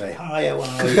would just say, "Hi, how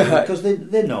are you?" Because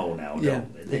they know now,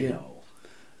 don't they? They know.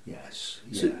 Yes.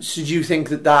 So do you think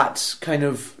that kind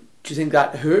of? Do you think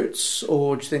that hurts,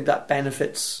 or do you think that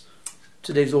benefits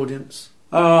today's audience?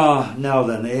 Now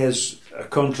then, here's a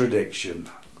contradiction.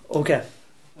 Okay.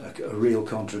 A real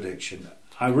contradiction.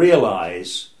 I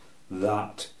realise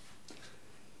that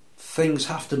things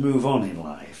have to move on in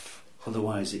life,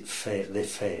 otherwise they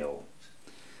fail.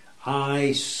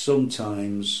 I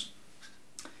sometimes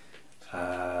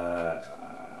I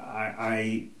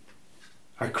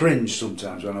cringe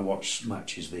sometimes when I watch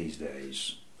matches these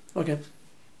days. Okay.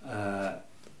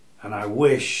 And I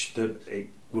wish that it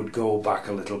would go back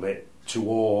a little bit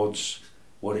towards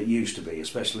what it used to be,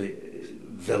 especially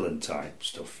villain type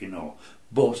stuff, you know.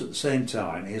 But at the same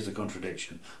time, here's the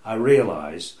contradiction. I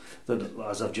realise that,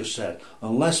 as I've just said,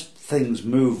 unless things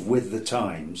move with the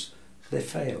times, they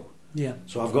fail. Yeah.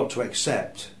 So I've got to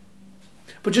accept.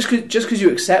 But just because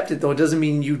you accept it, though, doesn't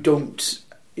mean you don't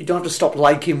have to stop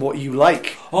liking what you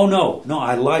like. Oh no,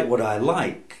 I like what I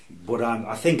like, but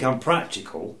I think I'm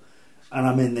practical, and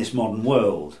I'm in this modern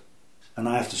world. And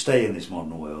I have to stay in this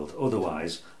modern world,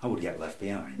 otherwise I would get left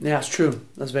behind. Yeah, that's true.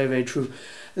 That's very, very true.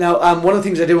 Now, one of the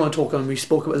things I did want to talk on, we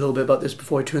spoke a little bit about this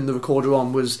before I turned the recorder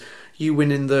on, was you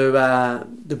winning the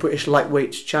British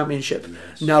Lightweight Championship.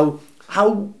 Yes. Now,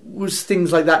 how was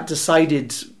things like that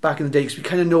decided back in the day? Because we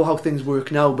kind of know how things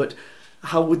work now, but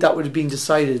how would that have been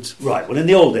decided? Right, well, in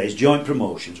the old days, Joint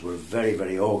Promotions were a very,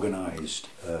 very organised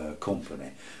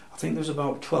company. I think there's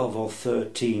about 12 or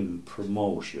 13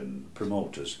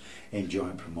 promoters in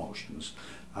joint promotions,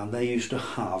 and they used to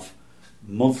have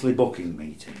monthly booking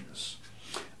meetings,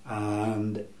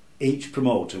 and each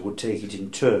promoter would take it in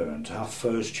turn to have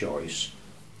first choice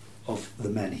of the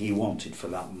men he wanted for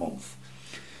that month.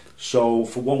 So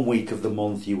for 1 week of the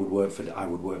month I would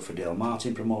work for Dale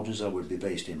Martin Promoters. I would be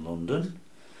based in London.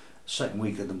 Second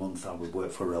week of the month I would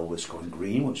work for Elwhiscone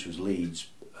Green, which was Leeds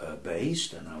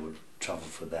based, and I would travel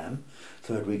for them.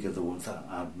 Third week of the month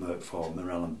I'd work for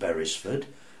Morell and Beresford,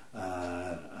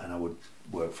 and I would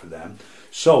work for them.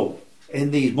 So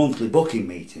in these monthly booking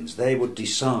meetings they would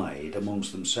decide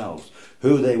amongst themselves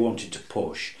who they wanted to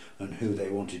push and who they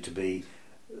wanted to be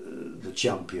the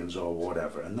champions or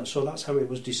whatever, and so that's how it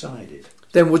was decided.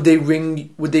 Then would they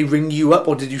ring you up,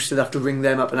 or did you still have to ring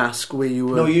them up and ask where you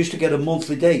were? No, you used to get a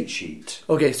monthly date sheet.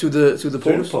 Okay, through the post. Through the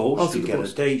post, you'd get a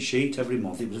date sheet every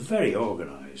month. It was very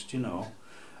organised, you know.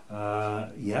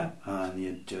 And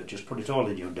you'd just put it all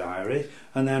in your diary,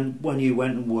 and then when you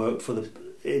went and worked for the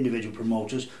individual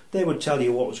promoters, they would tell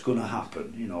you what was going to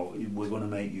happen. You know, we're going to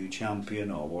make you champion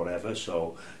or whatever,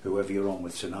 so whoever you're on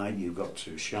with tonight, you've got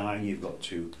to shine, you've got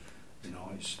to, you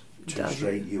know, it's to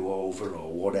straight you over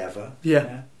or whatever.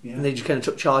 Yeah. And they just kind of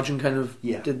took charge and kind of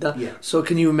did that. Yeah. So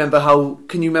can you remember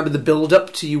the build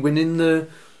up to you winning the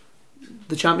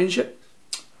championship?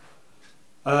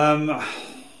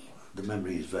 The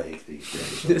memory is vague these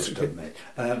days, I must admit.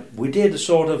 We did a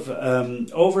sort of,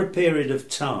 over a period of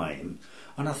time,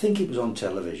 and I think it was on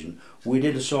television, we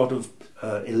did a sort of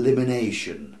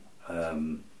elimination,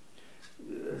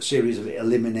 series of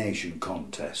elimination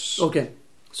contests. Okay,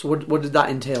 so what did that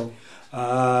entail?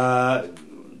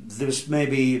 There was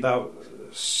maybe about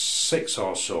 6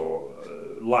 or so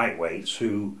lightweights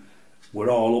who were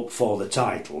all up for the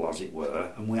title, as it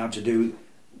were, and we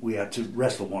had to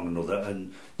wrestle one another,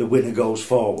 and the winner goes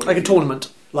forward. Like a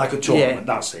tournament. Like a tournament,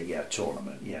 that's it, yeah,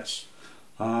 tournament, yes.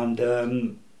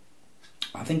 And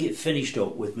I think it finished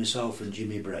up with myself and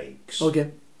Jimmy Breaks.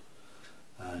 Okay.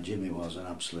 And Jimmy was an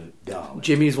absolute darling.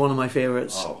 Jimmy's one of my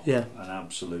favourites. Oh, yeah. An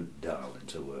absolute darling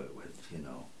to work with, you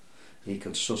know. He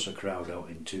could suss a crowd out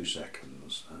in 2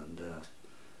 seconds, and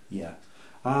yeah.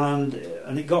 And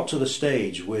it got to the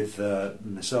stage with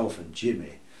myself and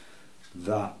Jimmy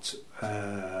that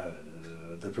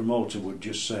the promoter would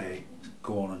just say,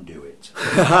 go on and do it.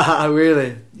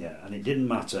 Really? Yeah, and it didn't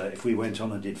matter if we went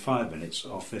on and did 5 minutes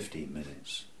or 15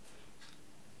 minutes.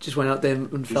 Just went out there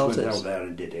and felt it. Just went out there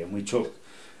and did it, and we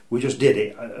just did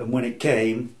it, and when it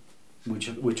came, we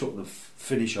took the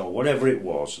finish or whatever it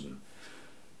was, and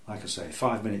like I say,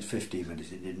 5 minutes, 15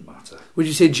 minutes, it didn't matter. Would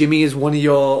you say Jimmy is one of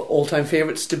your all-time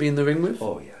favourites to be in the ring with?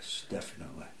 Oh yes,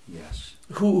 definitely, yes.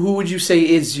 Who would you say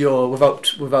is your,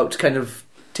 without kind of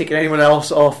taking anyone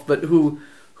else off, but who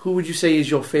would you say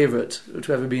is your favourite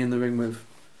to ever be in the ring with?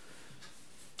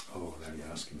 Oh, now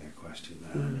you're asking me a question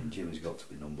there. I mean, Jimmy's got to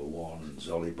be number one, and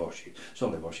Zolly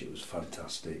Boshi was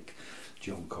fantastic.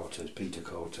 John Cortez, Peter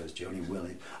Cortez, Johnny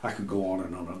Willing. I could go on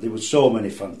and on. There were so many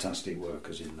fantastic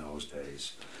workers in those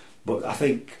days. But I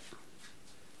think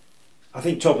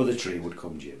top of the tree would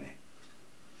come Jimmy.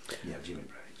 Yeah, Jimmy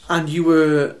Breaks. And you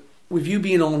were, with you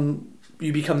being on,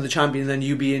 you become the champion, and then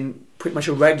you being pretty much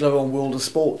a regular on World of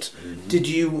Sport. Mm-hmm. Did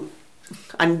you,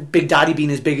 and Big Daddy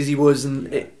being as big as he was,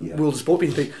 and World of Sport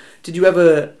being big, did you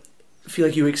ever feel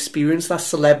like you experienced that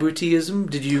celebrityism?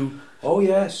 Did you? Oh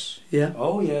yes. Yeah.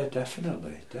 Oh yeah,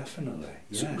 definitely.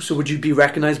 Yes. So would you be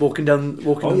recognised walking down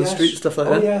the street, stuff like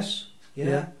that? Oh yes.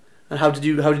 Yeah. And how did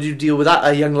you deal with that?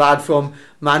 A young lad from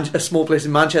a small place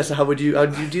in Manchester. How did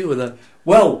you deal with that?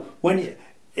 Well,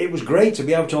 it was great to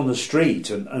be out on the street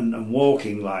and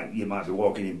walking, like you might be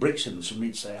walking in Brixton, and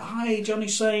somebody'd say, "Hi, Johnny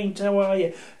Saint, how are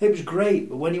you?" It was great,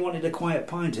 but when you wanted a quiet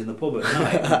pint in the pub at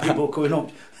night, and people coming up,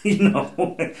 you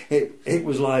know, it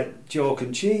was like chalk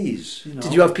and cheese. You know?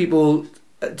 Did you have people?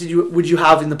 Would you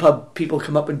have in the pub people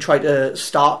come up and try to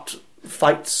start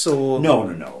fights or?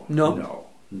 No.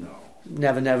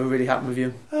 Never really happened with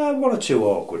you. 1 or 2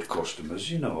 awkward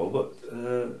customers, you know, but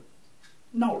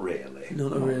not really.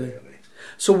 Not really.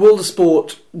 So World of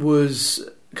Sport was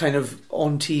kind of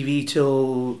on TV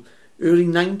till early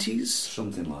 90s?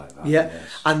 Something like that, yeah. Yes.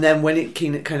 And then when it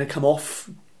kind of come off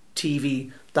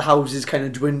TV, the houses kind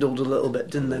of dwindled a little bit,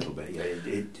 didn't they? A little bit, yeah.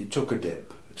 It took a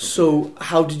dip.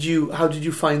 How did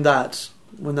you find that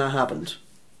when that happened?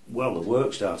 Well, the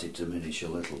work started to diminish a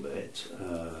little bit.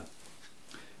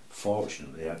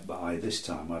 Fortunately, by this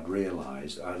time I'd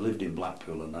realised, I lived in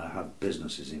Blackpool and I had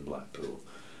businesses in Blackpool.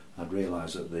 I'd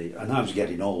realised that and I was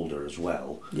getting older as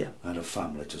well. Yeah. I had a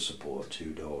family to support,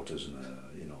 2 daughters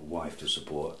and a wife to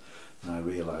support. And I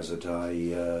realised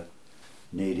that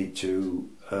needed to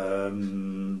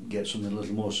get something a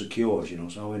little more secure,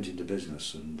 so I went into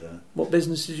business. And what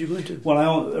business did you go into?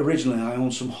 well, originally I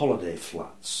owned some holiday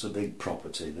flats, a big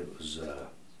property that was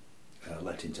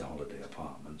let into holiday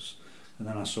apartments, and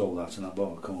then I sold that and I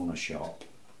bought a corner shop.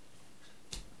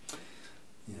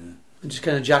 Yeah. Just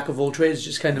kind of jack of all trades,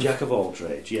 just kind of... Jack of all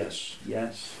trades, yes.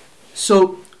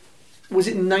 So, was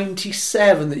it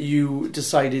 97 that you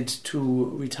decided to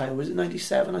retire? Was it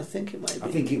 97? I think it might be.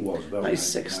 I think it was. About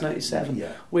 96, 97.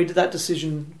 Yeah. Where did that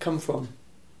decision come from?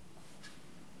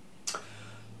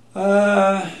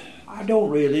 I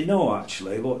don't really know,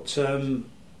 actually, but I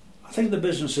think the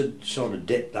business had sort of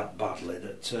dipped that badly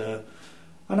that...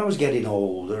 and I was getting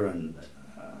older and...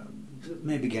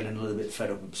 maybe getting a little bit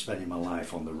fed up of spending my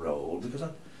life on the road, because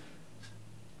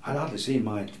I'd hardly seen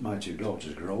my two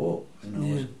daughters grow up.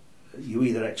 Yeah. You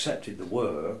either accepted the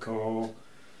work or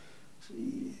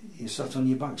you sat on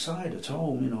your backside at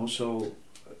home. So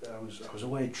I was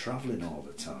away travelling all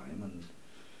the time, and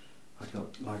I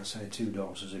got, like I say, two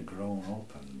daughters had grown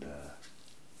up, and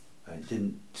it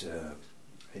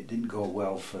didn't go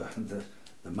well for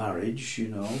the marriage. I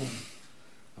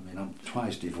mean, I'm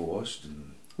twice divorced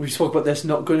and. We spoke about this,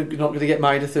 not going to get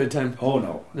married a third time. Oh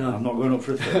no, I'm not going up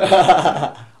for a third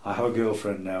time. I have a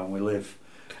girlfriend now, and we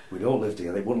don't live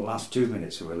together. It wouldn't last 2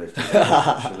 minutes if we lived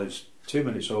together. She lives 2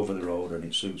 minutes over the road, and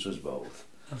it suits us both.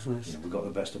 That's nice. We've got the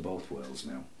best of both worlds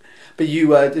now. But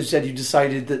you said you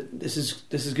decided that this is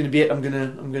going to be it. I'm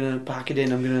gonna pack it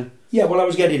in. Yeah, well, I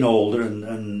was getting older,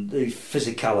 and the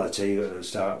physicality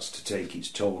starts to take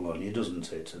its toll on you,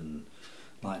 doesn't it? And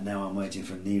like now, I'm waiting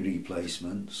for knee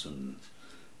replacements and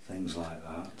things like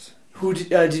that. Who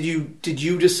did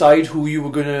you decide who you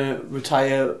were going to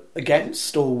retire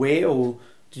against or where, or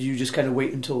did you just kind of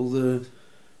wait until the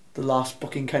last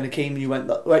booking kind of came and you went,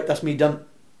 right, that's me done?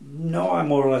 No, I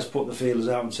more or less put the feelers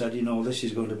out and said, this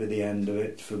is going to be the end of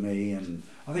it for me. And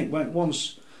I think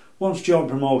once John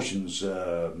Promotions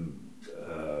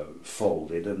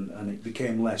folded and it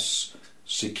became less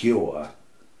secure,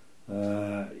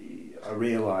 I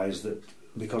realised that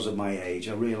because of my age,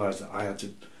 I had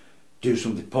to do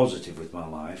something positive with my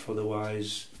life.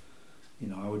 Otherwise,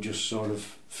 I would just sort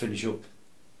of finish up,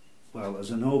 well,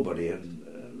 as a nobody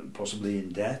and possibly in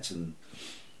debt. And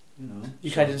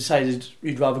you kind of decided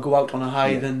you'd rather go out on a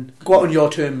high than go out on your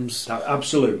terms.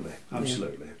 Absolutely.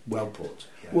 Well put.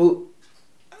 Yeah. Well,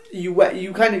 you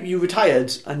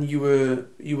retired and you were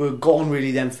gone really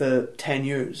then for 10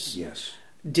 years. Yes.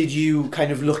 Did you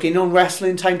kind of look in on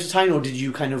wrestling time to time, or did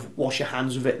you kind of wash your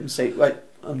hands of it and say, right,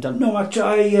 I'm done? No, I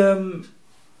tried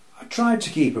to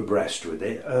keep abreast with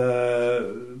it,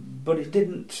 but it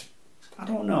didn't. I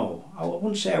don't know. I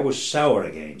wouldn't say I was sour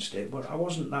against it, but I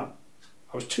wasn't that.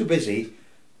 I was too busy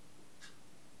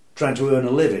trying to earn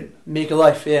a living, make a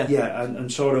life. Yeah. Yeah,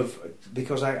 and sort of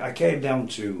because I came down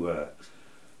to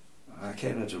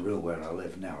Rill where I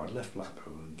live now. I'd left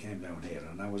Blackpool and came down here,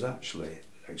 and I was actually.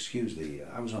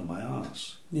 I was on my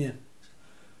arse. Yeah.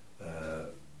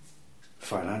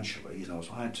 Financially, so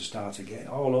I had to start again,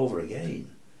 all over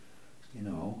again.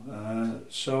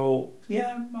 So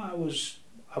yeah,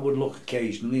 I would look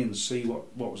occasionally and see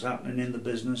what was happening in the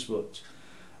business, but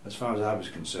as far as I was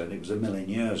concerned, it was a million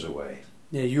years away.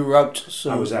 Yeah, you were out.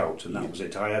 So I was out, and that was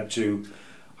it. I had to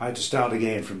start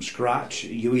again from scratch.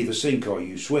 You either sink or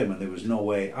you swim, and there was no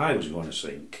way I was going to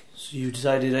sink. So you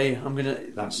decided, hey,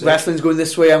 That's wrestling's going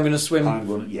this way, I'm going to swim. I'm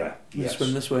going to, yes.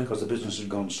 Swim this way. Because the business had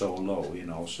gone so low,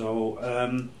 So,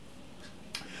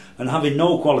 and having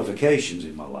no qualifications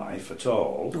in my life at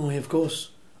all. Oh, yeah, of course.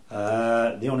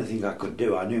 The only thing I could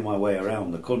do, I knew my way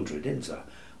around the country, didn't I?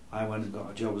 I went and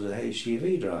got a job as a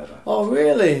HGV driver. Oh,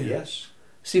 really? Yes.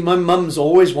 See, my mum's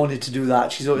always wanted to do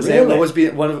that. She's always always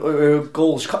been one of her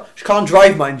goals. She can't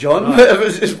drive, mind, John. Right.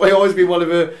 It's always been one of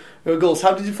her goals.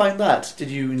 How did you find that? Did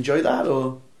you enjoy that,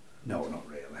 or? No, not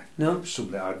really. No?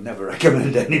 Something I'd never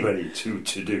recommend anybody to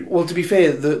do. Well, to be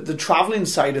fair, the travelling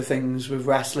side of things with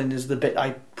wrestling is the bit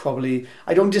I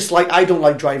don't dislike. I don't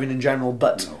like driving in general,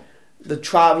 but the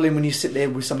travelling when you sit there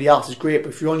with somebody else is great. But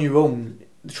if you're on your own,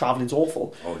 the travelling's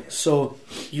awful. Oh, yeah. So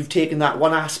you've taken that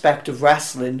one aspect of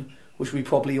wrestling, which we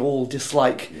probably all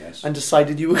dislike, and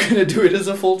decided you were going to do it as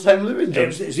a full-time living job.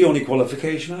 It's the only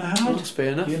qualification I had. Oh, that's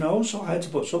fair enough. So I had to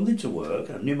put something to work.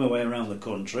 I knew my way around the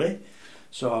country,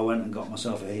 so I went and got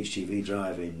myself a HGV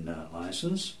driving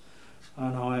licence,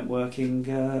 and I went working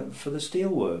for the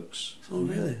steelworks. Oh,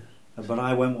 really? But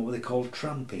I went what they call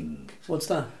tramping. What's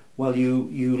that? Well,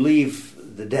 you leave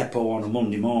the depot on a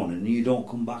Monday morning and you don't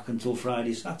come back until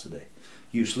Friday, Saturday.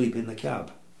 You sleep in the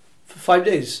cab. For 5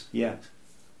 days? Yeah.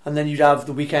 And then you'd have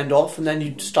the weekend off, and then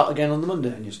you'd start again on the Monday.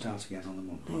 And you start again on the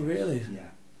Monday. Oh, really? Yeah.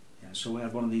 Yeah. So we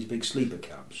had one of these big sleeper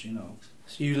cabs, you know.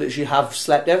 So you literally have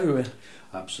slept everywhere.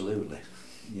 Absolutely.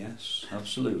 Yes,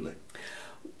 absolutely.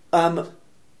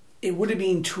 It would have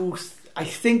been I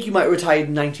think you might have retired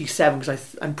in 97,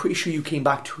 because I'm pretty sure you came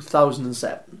back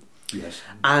 2007. Yes.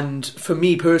 And for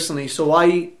me personally, so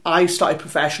I started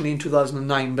professionally in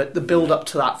 2009, but the build up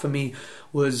to that for me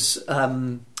was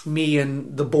me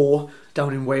and the Boar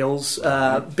down in Wales,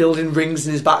 building rings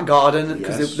in his back garden,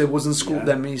 because there wasn't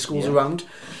that many schools around,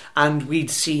 and we'd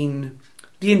seen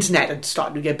the internet had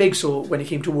started to get big. So when it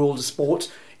came to World of Sport,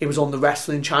 it was on the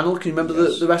Wrestling Channel. Can you remember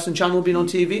the Wrestling Channel being on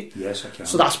TV? Yes, I can.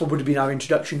 So that's what would have been our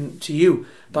introduction to you.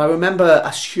 But I remember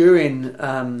us hearing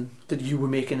that you were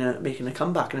making a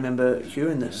comeback, and I remember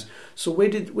hearing this. Yeah. So where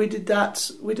did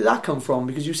that come from?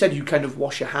 Because you said you kind of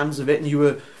wash your hands of it, and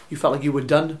you felt like you were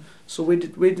done. So where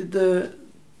did the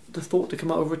thought to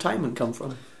come out of retirement come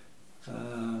from?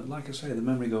 Like I say, the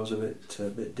memory goes a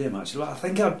bit dim. Actually, I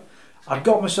think I'd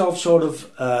got myself sort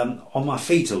of on my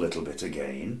feet a little bit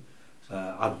again.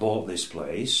 I'd bought this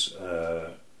place,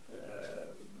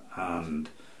 and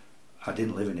I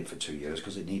didn't live in it for 2 years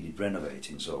because it needed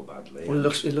renovating so badly. Well,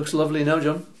 it looks lovely now,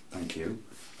 John. Thank you.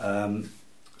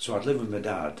 So I'd lived with my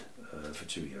dad for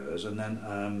 2 years, and then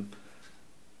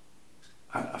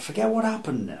I forget what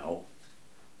happened now,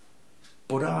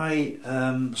 but I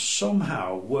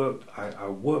somehow worked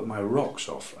my rocks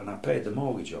off, and I paid the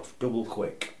mortgage off double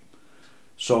quick.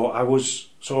 So I was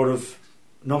sort of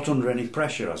not under any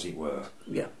pressure, as it were.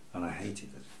 Yeah. And I hated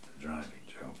the driving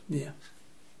job. Yeah.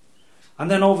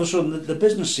 And then all of a sudden the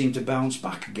business seemed to bounce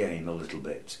back again a little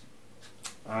bit.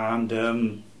 And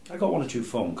I got one or two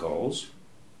phone calls.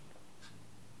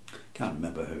 Can't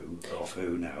remember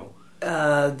who now.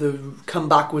 The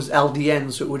comeback was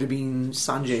LDN, so it would have been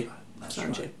Sanjay. That's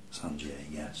right. Sanjay,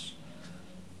 yes.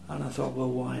 And I thought,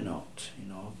 well, why not? You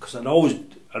know, because I'd always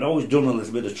done a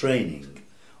little bit of training.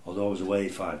 Although I was away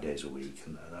 5 days a week,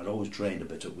 and I'd always trained a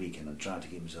bit at weekend and tried to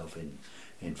keep myself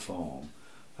in form.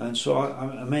 And so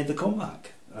I made the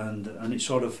comeback, and it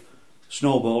sort of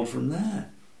snowballed from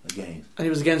there again. And it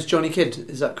was against Johnny Kidd,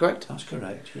 is that correct? That's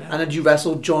correct, yeah. And had you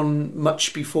wrestled John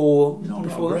much before? No,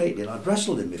 not a great deal. I'd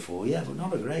wrestled him before, yeah, but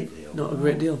not a great deal. Not a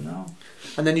great deal. No.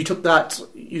 And then you took that.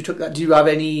 Do you have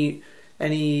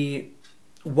any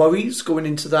worries going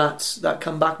into that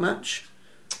comeback match?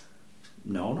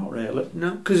 No, not really.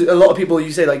 No, because a lot of people,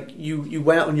 you say, like, you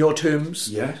went out on your terms,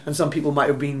 yeah, and some people might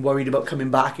have been worried about coming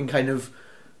back and kind of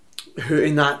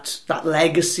hurting that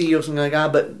legacy or something like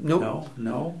that. But no,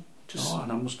 no.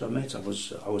 And I must admit, I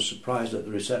was surprised at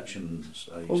the receptions.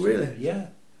 Oh, really? Yeah.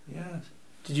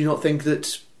 Did you not think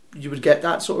that you would get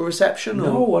that sort of reception?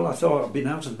 No, or? Well, I thought I'd been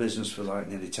out of the business for like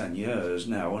nearly 10 years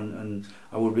now, and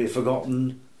I would be a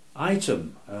forgotten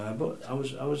item. But I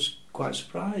was quite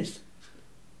surprised.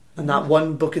 And that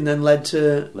one booking then led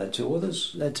to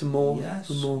others. Led to more. Yes.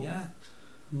 And more. Yeah.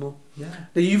 More. Yeah.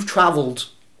 Now you've travelled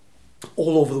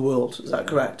all over the world. Is that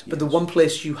correct? Yes. But the one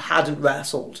place you hadn't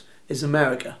wrestled is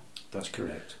America. That's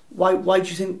correct. Why do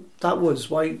you think that was?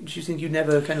 Why do you think you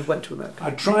never kind of went to America?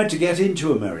 I tried to get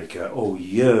into America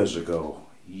years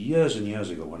and years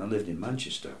ago when I lived in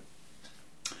Manchester.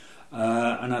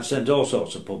 And I'd sent all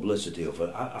sorts of publicity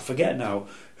over. I forget now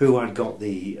who I'd got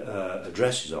the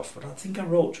addresses off, but I think I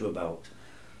wrote to about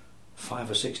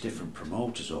 5 or 6 different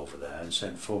promoters over there and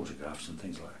sent photographs and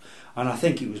things like that. And I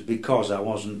think it was because I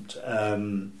wasn't,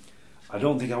 I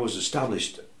don't think I was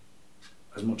established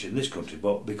as much in this country,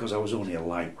 but because I was only a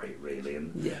lightweight really.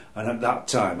 And at that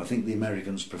time, I think the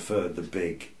Americans preferred the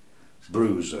big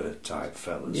bruiser type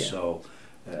fellas. Yeah. So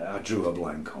I drew a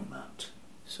blank on that.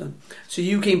 So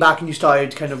you came back and you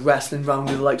started kind of wrestling around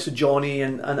with the likes of Johnny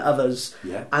and others.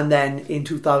 Yeah. And then in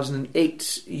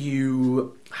 2008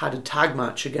 you had a tag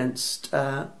match against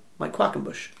Mike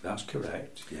Quackenbush. That's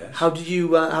correct. Yes. How did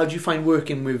you find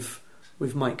working with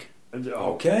Mike?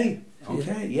 Okay.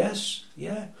 Yes.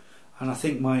 Yeah. And I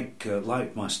think Mike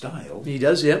liked my style. He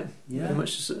does, yeah. Very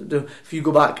much. If you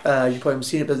go back, you probably haven't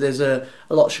seen it, but there's a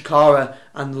lot of Shakara,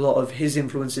 and a lot of his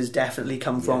influences definitely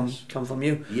come from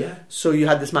you. Yeah. So you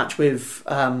had this match with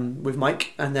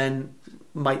Mike, and then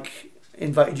Mike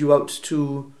invited you out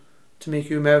to make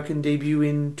your American debut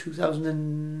in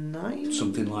 2009.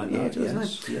 Something like that.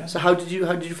 Yes. Yeah. So how did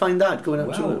you find that going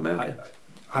out to America?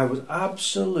 I was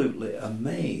absolutely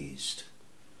amazed.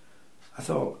 I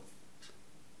thought,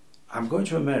 I'm going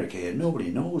to America here, nobody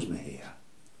knows me here.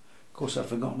 Of course, I'd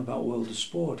forgotten about World of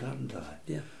Sport, hadn't I?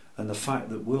 Yeah. And the fact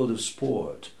that World of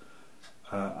Sport,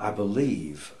 I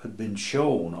believe, had been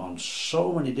shown on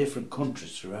so many different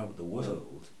countries throughout the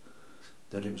world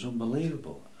that it was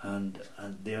unbelievable, and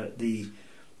the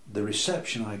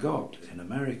reception I got in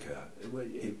America,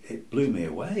 it blew me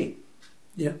away.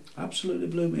 Yeah, absolutely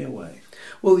blew me away.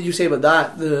 Well, you say about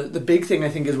that, the big thing I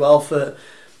think as well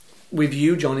with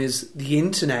you, John, is the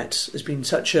internet has been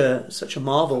such a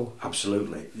marvel.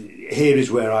 Absolutely. Here is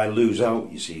where I lose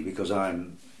out, you see, because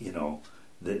I'm,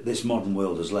 this modern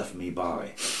world has left me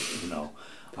by,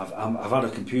 I've had a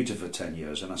computer for 10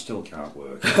 years and I still can't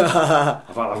work.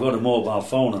 I've got a mobile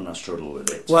phone and I struggle with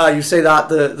it. Well, you say that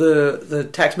the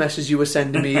text message you were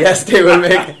sending me yesterday were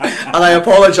making, and I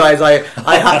apologise. I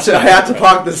had to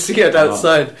park the Seat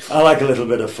outside. I like a little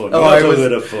bit of fun. A little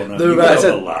bit of fun.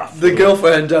 The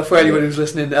girlfriend, for anyone who's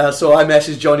listening. So I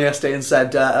messaged John yesterday and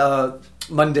said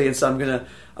Monday, and so I'm gonna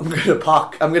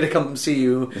park. I'm gonna come and see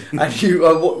you. And you,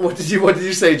 what did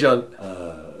you say, John?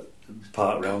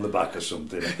 Park round the back or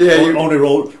something. Yeah, only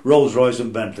Rolls Royce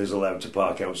and Bentley's allowed to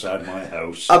park outside my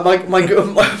house. And my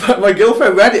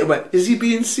girlfriend read it and went, "Is he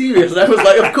being serious?" And I was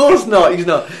like, "Of course not, he's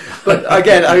not." But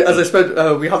again, as I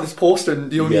said, we have this poster,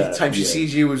 and the only time she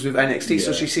sees you was with NXT,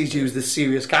 so she sees you as this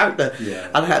serious character. Yeah.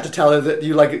 And I had to tell her that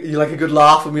you like a good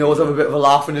laugh, and we always have a bit of a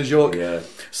laugh and a joke. Yeah.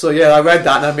 So I read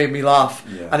that and that made me laugh.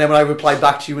 Yeah. And then when I replied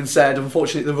back to you and said,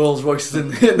 "Unfortunately, the Rolls Royce is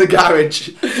in the garage,"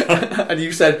 and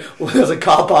you said, "Well, there's a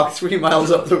car park 3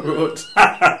 miles up the road."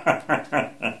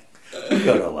 You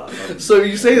gotta laugh. So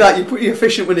you say that you're pretty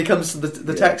efficient when it comes to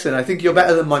the texting. I think you're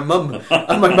better than my mum.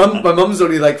 And my mum's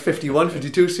only like 51,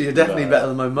 52, so you're definitely better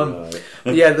than my mum. Right.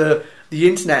 But yeah, the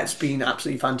internet's been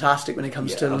absolutely fantastic when it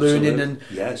comes to learning,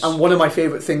 and one of my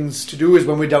favourite things to do is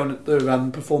when we're down at the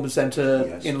Performance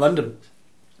Centre in London,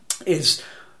 is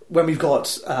when we've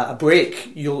got a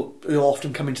break, you'll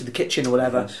often come into the kitchen or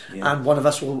whatever, and one of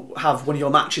us will have one of your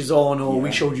matches on, or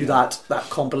we showed you that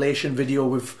compilation video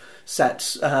with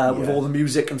sets with all the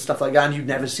music and stuff like that, and you'd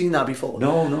never seen that before.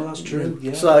 No, that's true.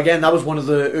 Yeah. So again, that was one of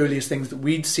the earliest things that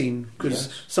we'd seen,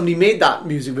 because somebody made that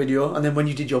music video, and then when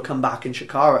you did your comeback in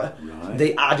Shikara,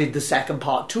 they added the second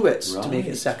part to it to make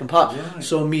it a second part. Right.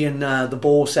 So me and the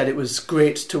Boar said it was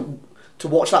great to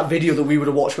watch that video that we would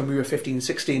have watched when we were 15,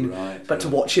 16, but to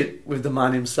watch it with the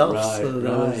man himself. Right, so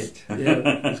that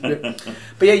was great.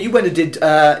 But yeah, you went and did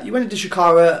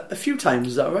Shikara a few times,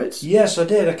 is that right? Yes, I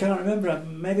did. I can't remember.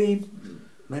 Maybe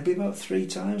about 3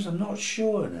 times. I'm not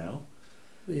sure now.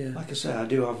 Yeah. Like I say, I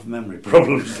do have memory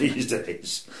problems these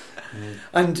days.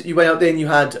 And you went out there and you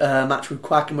had a match with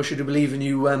Quack and Musher to Believe, and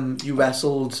you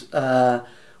wrestled.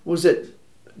 Was it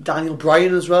Daniel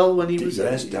Bryan as well when he was?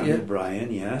 Yes, Daniel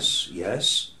Bryan.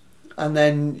 Yes. And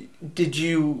then did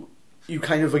you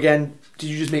kind of again? Did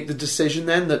you just make the decision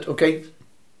then that okay,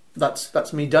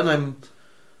 that's me done?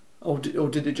 Or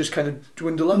did it just kind of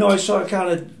dwindle up? No, it sort of kind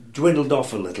of dwindled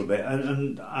off a little bit,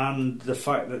 and the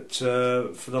fact that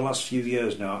for the last few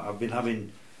years now I've been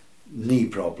having knee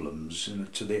problems,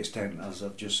 and to the extent, as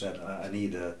I've just said,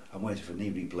 I'm waiting for knee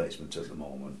replacement at the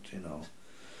moment,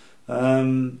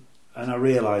 and I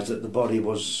realised that the body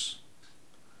was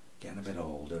getting a bit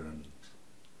older and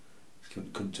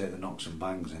couldn't take the knocks and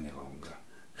bangs any longer.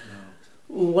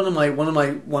 One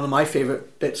of my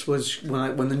favourite bits was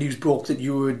when the news broke that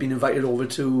you had been invited over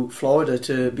to Florida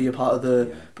to be a part of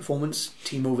the performance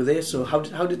team over there. So how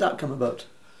did that come about?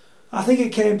 I think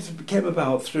it came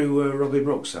about through Robbie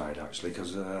Brookside, actually,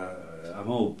 because I'm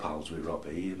old pals with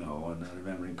Robbie, and I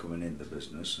remember him coming into the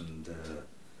business, and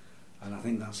I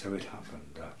think that's how it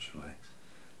happened, actually.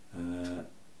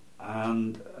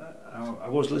 And I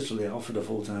was literally offered a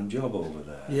full-time job over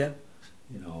there. Yeah.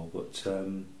 But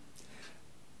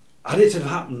had it have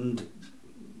happened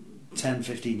 10,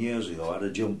 15 years ago, I'd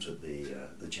have jumped at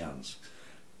the chance.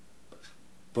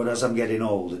 But as I'm getting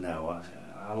older now,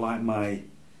 I like my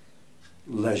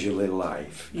leisurely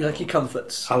life. You like your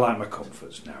comforts? I like my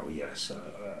comforts now, yes.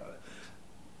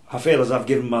 I feel as I've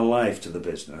given my life to the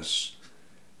business,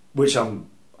 which I'm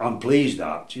pleased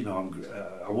at.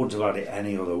 I wouldn't have had it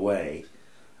any other way,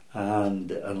 and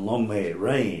long may it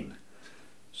reign.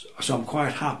 So I'm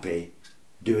quite happy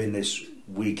doing this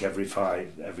week every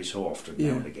so often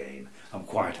now and again. I'm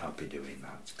quite happy doing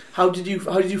that. How did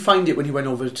you find it when you went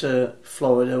over to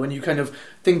Florida? When you kind of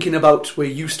thinking about where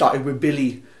you started with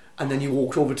Billy, and then you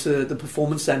walked over to the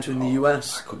Performance Centre in the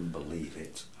US? I couldn't believe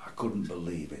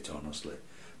it, honestly.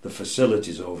 The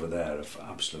facilities over there are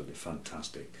absolutely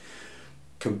fantastic.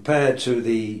 Compared to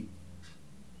the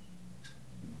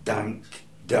dank,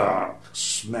 dark,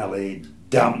 smelly,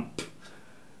 damp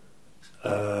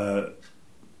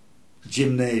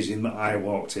gymnasium that I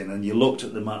walked in, and you looked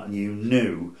at the mat and you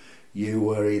knew you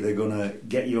were either going to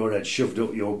get your head shoved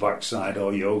up your backside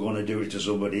or you're going to do it to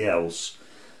somebody else.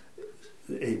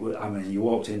 I mean, you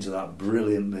walked into that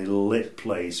brilliantly lit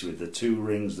place with the 2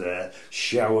 rings there,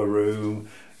 shower room,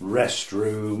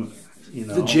 restroom, you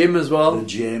know, The gym as well. The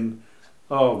gym.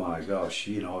 Oh my gosh,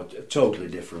 you know, a totally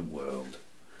different world,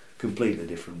 completely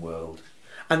different world.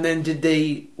 And then did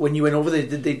they, when you went over there,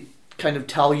 did they kind of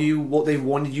tell you what they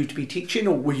wanted you to be teaching,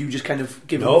 or were you just kind of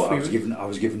given? No, free I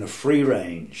was given a free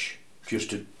range just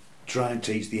to try and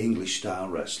teach the English style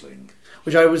wrestling.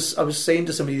 Which I was saying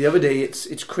to somebody the other day,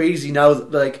 it's crazy now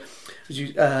that, like,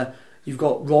 you've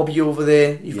got Robbie over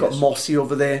there, you've got Mossy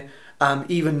over there.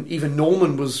 Even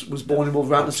Norman was born in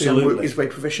Wolverhampton, so he's very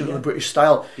proficient in the British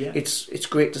style. Yeah. It's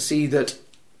great to see that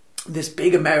this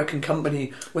big American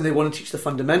company, when they want to teach the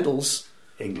fundamentals,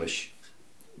 English.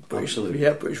 British, Absolutely.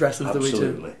 yeah, British wrestling is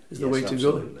the way to go.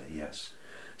 Absolutely, yes.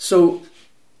 So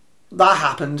that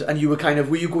happened, and you were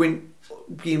were you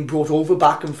being brought over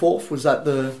back and forth? Was that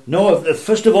the... No,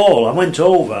 first of all, I went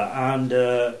over, and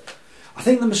I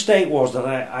think the mistake was that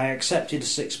I accepted a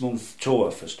 6-month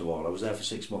tour, first of all. I was there for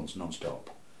 6 months, non-stop.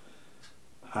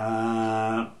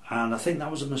 And I think that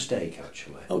was a mistake,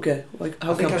 actually. Okay. Like,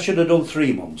 how I think I should have done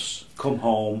 3 months, come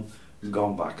home, and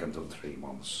gone back and done 3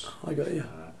 months. I got you.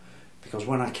 Because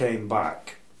when I came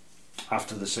back,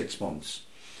 after the 6 months,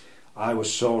 I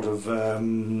was sort of...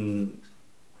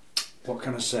 what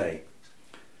can I say?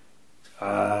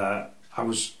 I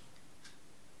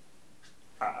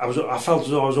felt as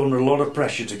though I was under a lot of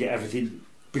pressure to get everything,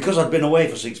 because I'd been away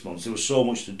for 6 months. There was so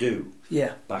much to do.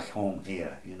 Yeah. Back home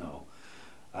here, you know,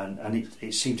 and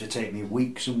it seemed to take me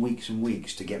weeks and weeks and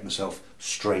weeks to get myself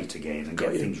straight again and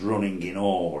get things running in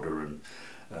order, and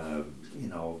you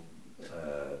know,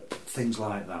 things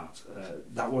like that.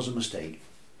 That was a mistake,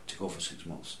 to go for 6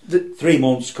 months. 3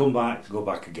 months, come back, go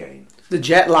back again. The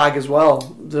jet lag as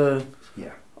well.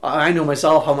 Yeah. I know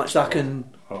myself how much that can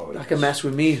mess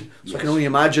with me. So I can only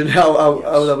imagine how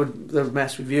that would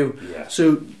mess with you. Yes.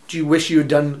 So do you wish you had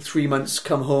done 3 months,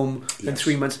 come home, then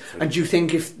 3 months? And do you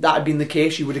think if that had been the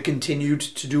case, you would have continued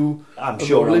to do? I'm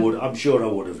sure I would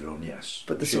have done. Yes.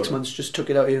 But the 6 months just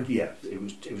took it out of you. Yeah, it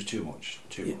was too much.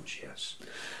 Too much. Yes.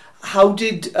 How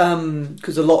did,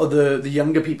 because a lot of the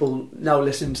younger people now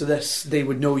listen to this, they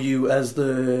would know you as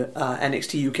the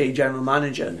NXT UK general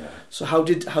manager. Yeah. So how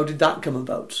did that come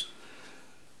about?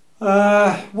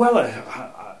 Well,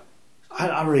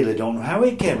 I really don't know how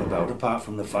it came about, apart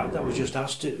from the fact that I was just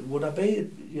asked, would I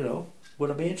be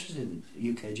interested in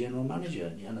UK general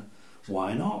manager? You know,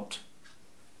 why not?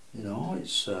 You know,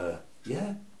 it's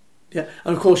yeah. Yeah,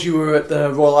 and of course you were at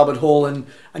the Royal Albert Hall, and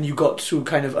you got to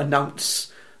kind of announce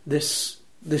this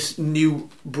new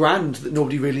brand that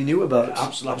nobody really knew about.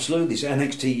 Absolutely, this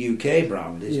NXT UK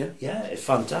brand is it's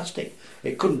fantastic.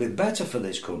 It couldn't be better for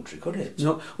this country, could it?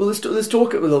 No. Well, let's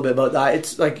talk a little bit about that.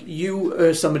 It's like you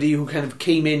are somebody who kind of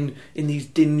came in these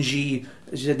dingy,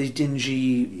 as you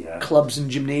said, clubs and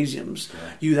gymnasiums.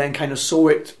 Yeah. You then kind of saw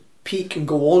it peak and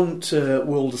go on to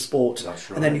World of Sport.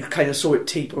 That's right. And then you kind of saw it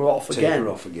taper off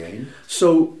again.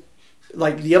 So,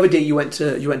 like the other day, you went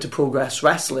to Progress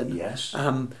Wrestling. Yes.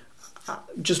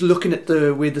 Just looking at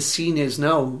the way the scene is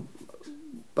now,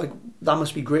 like that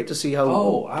must be great to see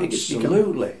how big it's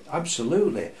become.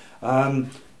 Absolutely.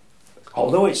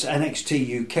 Although it's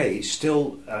NXT UK, it's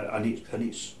still and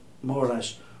it's more or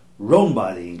less run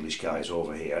by the English guys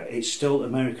over here. It's still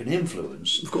American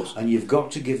influence, of course, and you've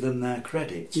got to give them their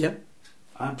credit. Yeah,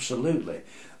 absolutely.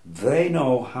 They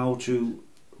know how to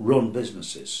run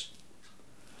businesses.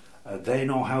 They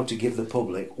know how to give the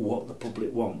public what the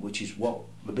public want, which is what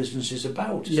the business is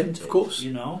about, isn't it? Of course.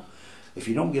 You know, if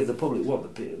you don't give the public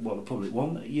what the public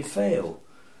want, you fail.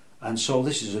 And so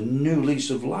this is a new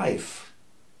lease of life.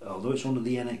 Although it's under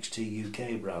the NXT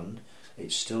UK brand,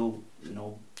 it's still, you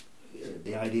know,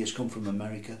 the ideas come from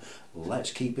America.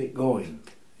 Let's keep it going.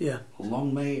 Yeah.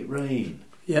 Long may it rain.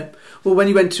 Yeah. Well, when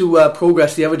you went to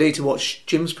Progress the other day to watch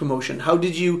Jim's promotion, how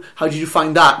did you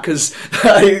find that? Because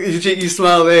you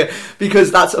smile there,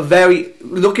 because that's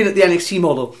looking at the NXT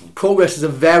model. Progress is a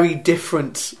very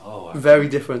different. Very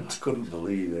different. I couldn't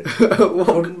believe it.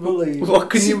 What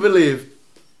can you believe?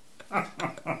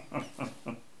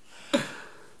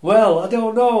 Well, I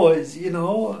don't know. It's, you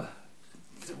know,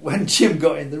 when Jim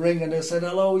got in the ring and I said,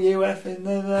 "Hello, you effing,"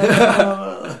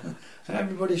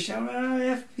 everybody shouted,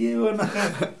 F you, and I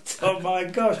thought, oh my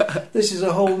gosh, this is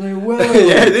a whole new world.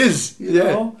 Yeah, it is. You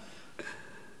know?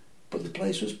 But the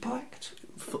place was packed.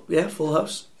 Full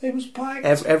house. It was packed.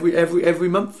 Every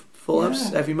month, full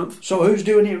house, every month. So who's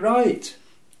doing it right?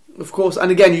 Of course,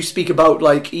 and again, you speak about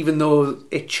like even though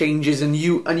it changes, and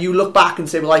you look back and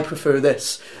say, "Well, I prefer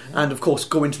this," and of course,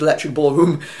 go into the Electric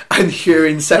Ballroom and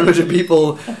hearing 700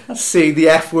 people say the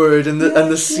F word and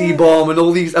the C bomb and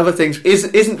all these other things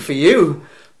isn't for you.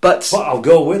 But I'll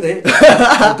go with it.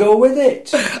 I'll go with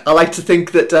it. I like to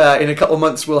think that in a couple of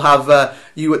months we'll have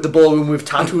you at the ballroom with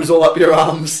tattoos all up your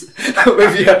arms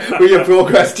with your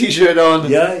Progress T-shirt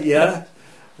on. Yeah.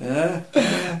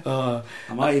 I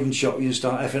might even shock you and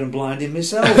start effing and blinding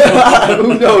myself.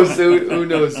 Who knows? Who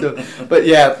knows? But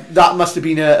yeah, that must have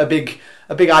been a big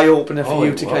eye opener for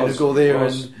you to kind of go there.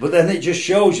 But then it just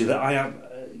shows you that I am,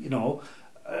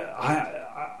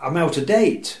 I'm out of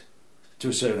date to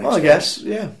a certain extent. I guess,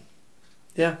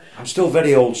 yeah. I'm still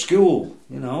very old school,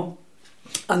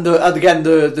 And again,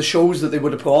 the shows that they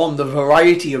would have put on, the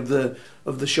variety of the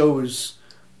shows,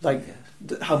 like.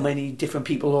 How many different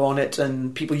people are on it,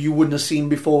 and people you wouldn't have seen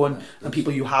before, and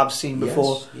people you have seen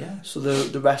before. Yes. So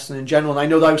the wrestling in general. And I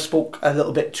know that I spoke a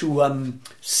little bit to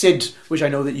Sid, which I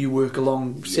know that you work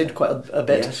along Sid quite a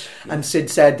bit. Yes. And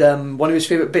Sid said one of his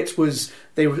favourite bits was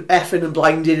they were effing and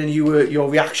blinding, and your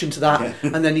reaction to that. Yeah.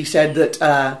 And then he said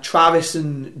that Travis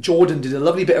and Jordan did a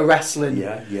lovely bit of wrestling.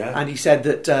 Yeah. And he said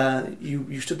that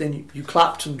you stood there and you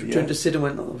clapped and turned to Sid and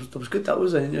went, "Oh, that was good. That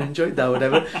was I enjoyed that,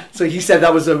 whatever." So he said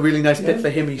that was a really nice bit for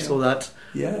him. He saw that.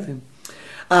 Yeah.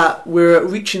 We're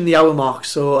reaching the hour mark,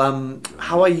 so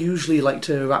how I usually like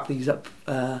to wrap these up,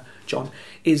 John,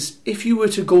 is if you were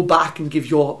to go back and give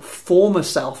your former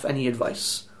self any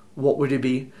advice, what would it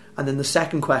be? And then the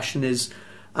second question is,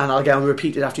 and I'll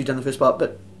repeat it after you've done the first part,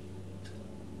 but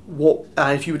what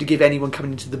if you were to give anyone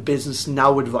coming into the business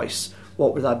now advice,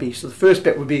 what would that be? So the first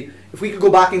bit would be, if we could go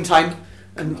back in time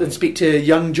and speak to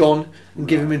young John and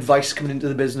give him advice coming into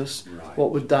the business,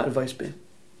 what would that advice be?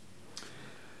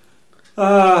 Be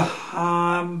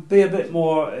a bit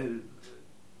more,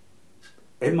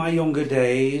 in my younger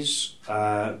days,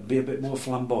 be a bit more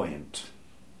flamboyant.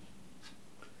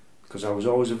 Because I was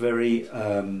always a very,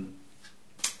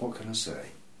 what can I say?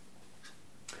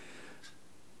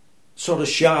 Sort of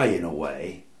shy in a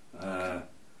way. And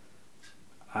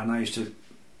I used to,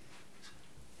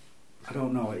 I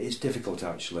don't know, it's difficult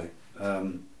actually.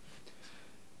 To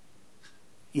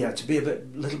be a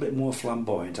little bit more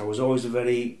flamboyant. I was always a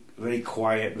very, very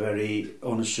quiet, very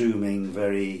unassuming,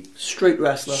 very... Straight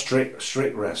wrestler.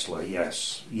 Strict wrestler,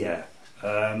 yes, yeah.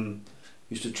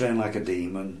 Used to train like a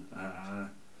demon.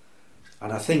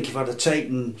 And I think if I'd have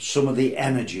taken some of the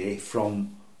energy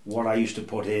from what I used to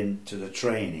put into the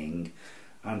training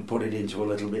and put it into a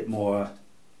little bit more,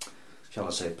 shall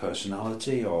I say,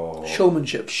 personality or...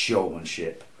 Showmanship,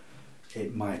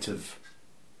 it might have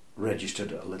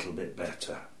registered a little bit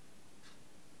better.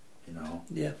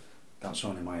 Yeah. That's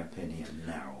only my opinion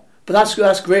now. But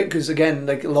that's great, because again,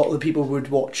 like a lot of the people would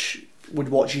watch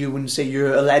you and say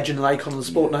you're a legend, an icon of the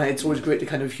sport. Now it's always great to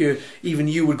kind of hear even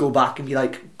you would go back and be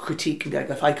like critique and be like,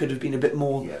 if I could have been a bit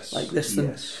more like this,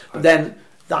 but then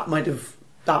that might have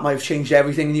changed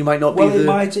everything, and you might not be. Well, it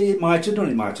might have done.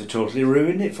 It might have totally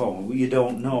ruined it for me. You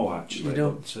don't know actually. You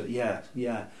don't.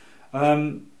 But,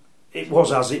 it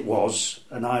was as it was,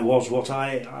 and I was what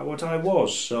I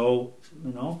was. So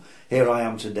here I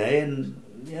am today, and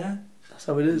that's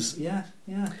how it is. Yeah.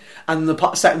 And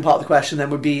the second part of the question then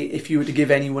would be, if you were to give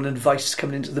anyone advice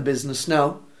coming into the business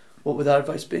now, what would that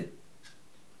advice be?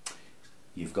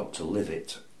 You've got to live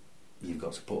it. You've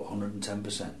got to put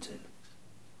 110% in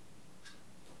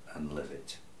and live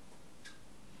it.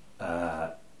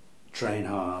 Train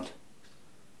hard,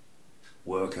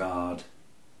 work hard,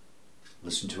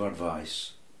 listen to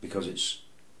advice, because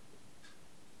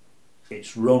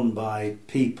it's run by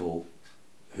people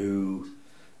who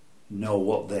know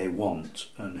what they want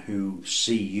and who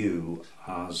see you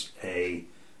as a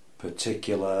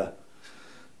particular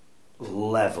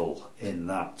level in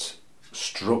that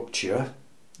structure.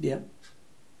 Yeah.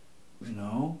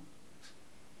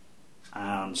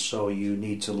 And so you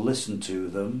need to listen to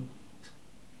them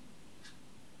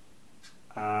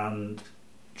and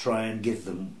try and give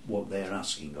them what they're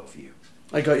asking of you.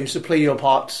 I got you. So play your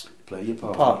part. Play your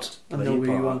part. And know where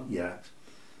you are. Yeah.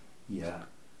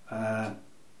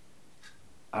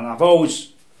 And I've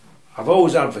always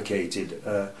advocated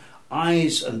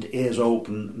eyes and ears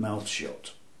open, mouth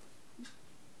shut.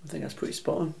 I think that's pretty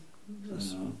spot on.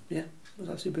 That's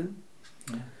absolutely brilliant.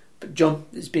 Yeah. But John,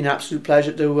 it's been an absolute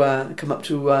pleasure to come up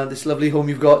to this lovely home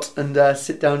you've got and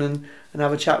sit down and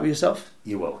have a chat with yourself.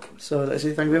 You're welcome. So let's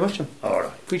say thank you very much, John. All right.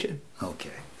 Appreciate it.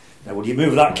 Okay. Now, will you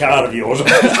move that card of yours?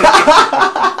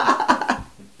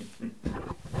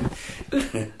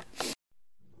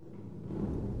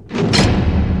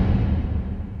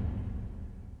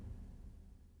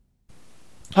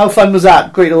 how fun was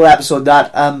that? Great little episode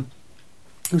that.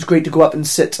 It was great to go up and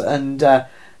sit and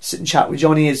chat with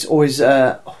Johnny. It's always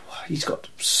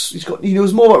he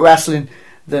knows more about wrestling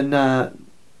than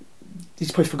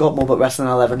he's probably forgot more about wrestling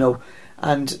than I'll ever know.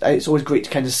 And it's always great to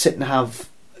kind of sit and have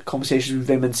conversations with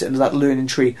him and sit under that learning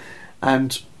tree.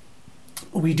 And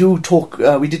we did talk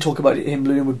about him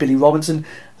learning with Billy Robinson.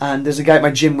 And there's a guy at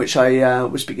my gym which I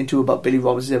was speaking to about Billy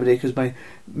Robinson the other day, because my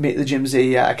mate at the gym's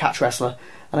a catch wrestler,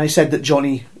 and I said that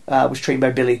Johnny was trained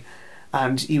by Billy,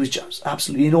 and he was just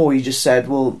absolutely in awe. He just said,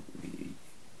 "Well,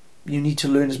 you need to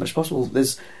learn as much as possible."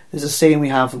 There's a saying we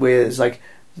have where it's like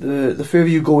the further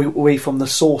you go away from the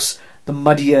source, the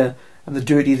muddier and the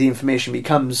dirtier the information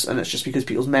becomes, and it's just because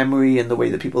people's memory and the way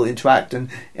that people interact and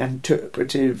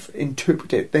interpret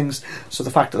things. So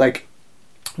the fact that, like,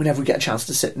 whenever we get a chance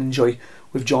to sit and enjoy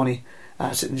with Johnny,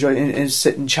 sit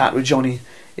and chat with Johnny,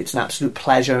 it's an absolute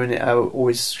pleasure, and I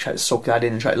always try to soak that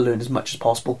in and try to learn as much as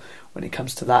possible when it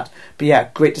comes to that. But yeah,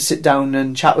 great to sit down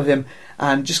and chat with him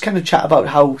and just kind of chat about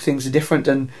how things are different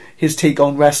and his take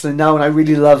on wrestling now. And I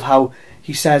really love how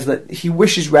he says that he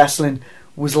wishes wrestling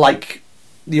was like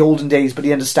the olden days, but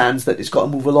he understands that it's got to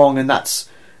move along, and that's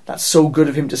so good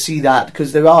of him to see that,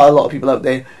 because there are a lot of people out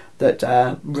there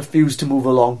that refuse to move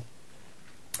along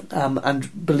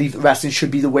and believe that wrestling should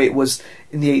be the way it was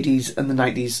in the 80s and the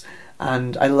 90s.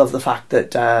 And I love the fact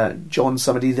that John's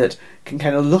somebody that can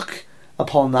kind of look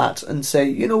upon that and say,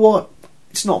 you know what,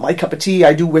 it's not my cup of tea,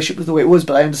 I do wish it was the way it was,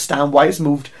 but I understand why it's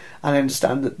moved, and I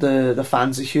understand that the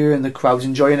fans are here and the crowd's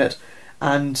enjoying it,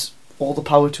 and all the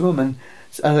power to him. And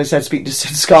as I said, speaking to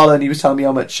Sid Scala, and he was telling me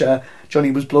how much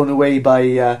Johnny was blown away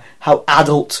by how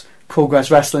adult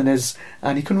Progress Wrestling is,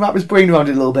 and he couldn't wrap his brain around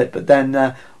it a little bit, but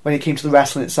then when it came to the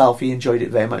wrestling itself, he enjoyed it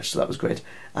very much, so that was great.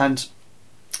 And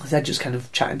I said, just kind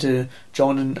of chatting to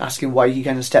John and asking why he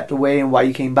kind of stepped away and why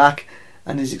he came back,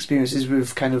 and his experiences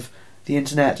with kind of the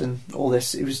internet and all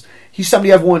this. He's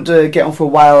somebody I've wanted to get on for a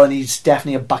while, and he's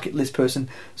definitely a bucket list person,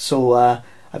 so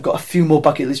I've got a few more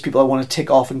bucket list people I want to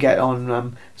tick off and get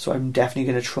on, so I'm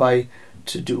definitely going to try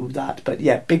to do that. But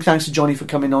yeah, big thanks to Johnny for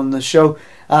coming on the show.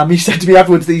 He said to me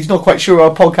afterwards that he's not quite sure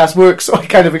how a podcast works, so I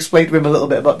kind of explained to him a little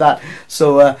bit about that.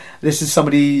 So this is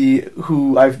somebody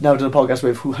who I've now done a podcast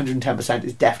with who 110%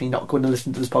 is definitely not going to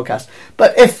listen to this podcast.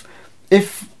 But if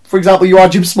for example, you are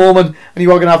Jim Smallman and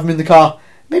you are going to have him in the car,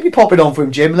 maybe pop it on for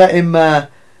him, Jim. Let him have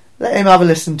a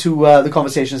listen to the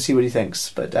conversation and see what he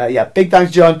thinks. But yeah, big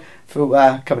thanks, John,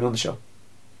 for coming on the show.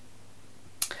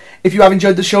 If you have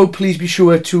enjoyed the show, please be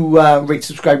sure to rate,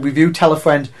 subscribe, review, tell a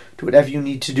friend, do whatever you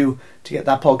need to do to get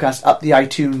that podcast up the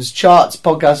iTunes charts,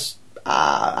 podcast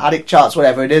addict charts,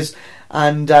 whatever it is.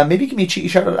 And maybe give me a cheeky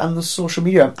shout out on the social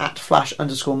media. I'm at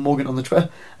 @Flash_Morgan on the Twitter.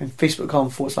 I'm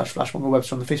Facebook.com/Flash Morgan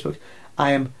Webster on the Facebook.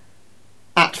 I am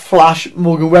at Flash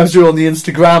Morgan Webster on the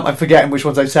Instagram. I'm forgetting which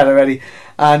ones I've said already.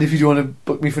 And if you do want to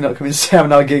book me for an upcoming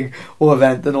seminar, gig or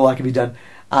event, then all that can be done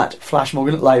at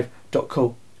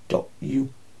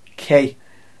flashmorganlive.co.uk.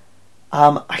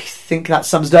 I think that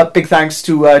sums it up. Big thanks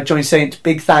to Johnny Saint.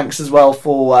 Big thanks as well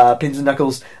for Pins and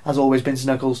Knuckles. As always, Pins and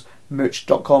Knuckles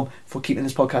merch.com for keeping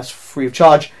this podcast free of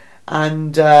charge.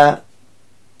 And I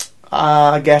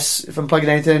guess if I'm plugging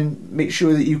anything, make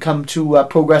sure that you come to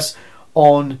Progress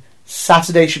on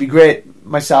Saturday. Should be great.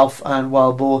 Myself and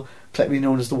Wild Boar, collectively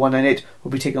known as the 198,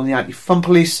 will be taking on the Anti-Fun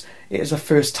Police. It is a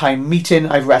first time meeting.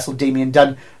 I've wrestled Damien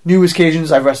Dunn numerous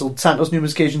occasions. I've wrestled Santos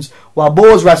numerous occasions. Wild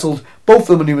Boar's wrestled both of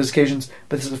them on numerous occasions,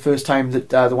 but this is the first time that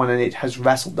the 198 has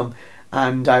wrestled them,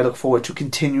 and I look forward to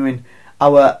continuing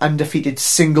our undefeated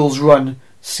singles run,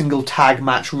 single tag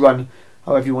match run,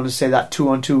 however you want to say that,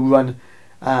 2-on-2 run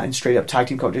in straight up tag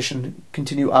team competition.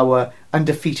 Continue our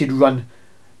undefeated run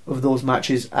of those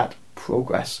matches at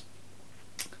Progress.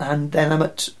 And then I'm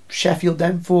at Sheffield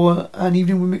then for an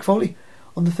evening with Mick Foley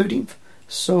on the 13th.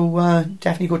 So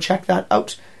definitely go check that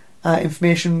out.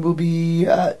 Information will be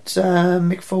at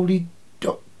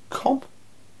mickfoley.com,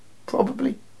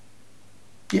 probably.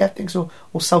 Yeah, I think so.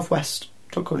 Or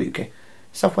southwest.co.uk.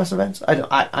 Southwest events?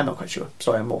 I'm not quite sure.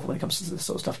 Sorry, I'm awful when it comes to this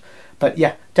sort of stuff. But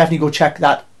yeah, definitely go check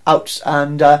that out.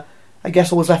 And I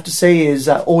guess all that's left to say is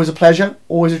always a pleasure,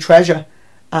 always a treasure.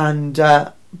 And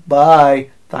bye.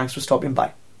 Thanks for stopping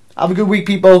by. Have a good week,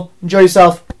 people. Enjoy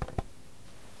yourself.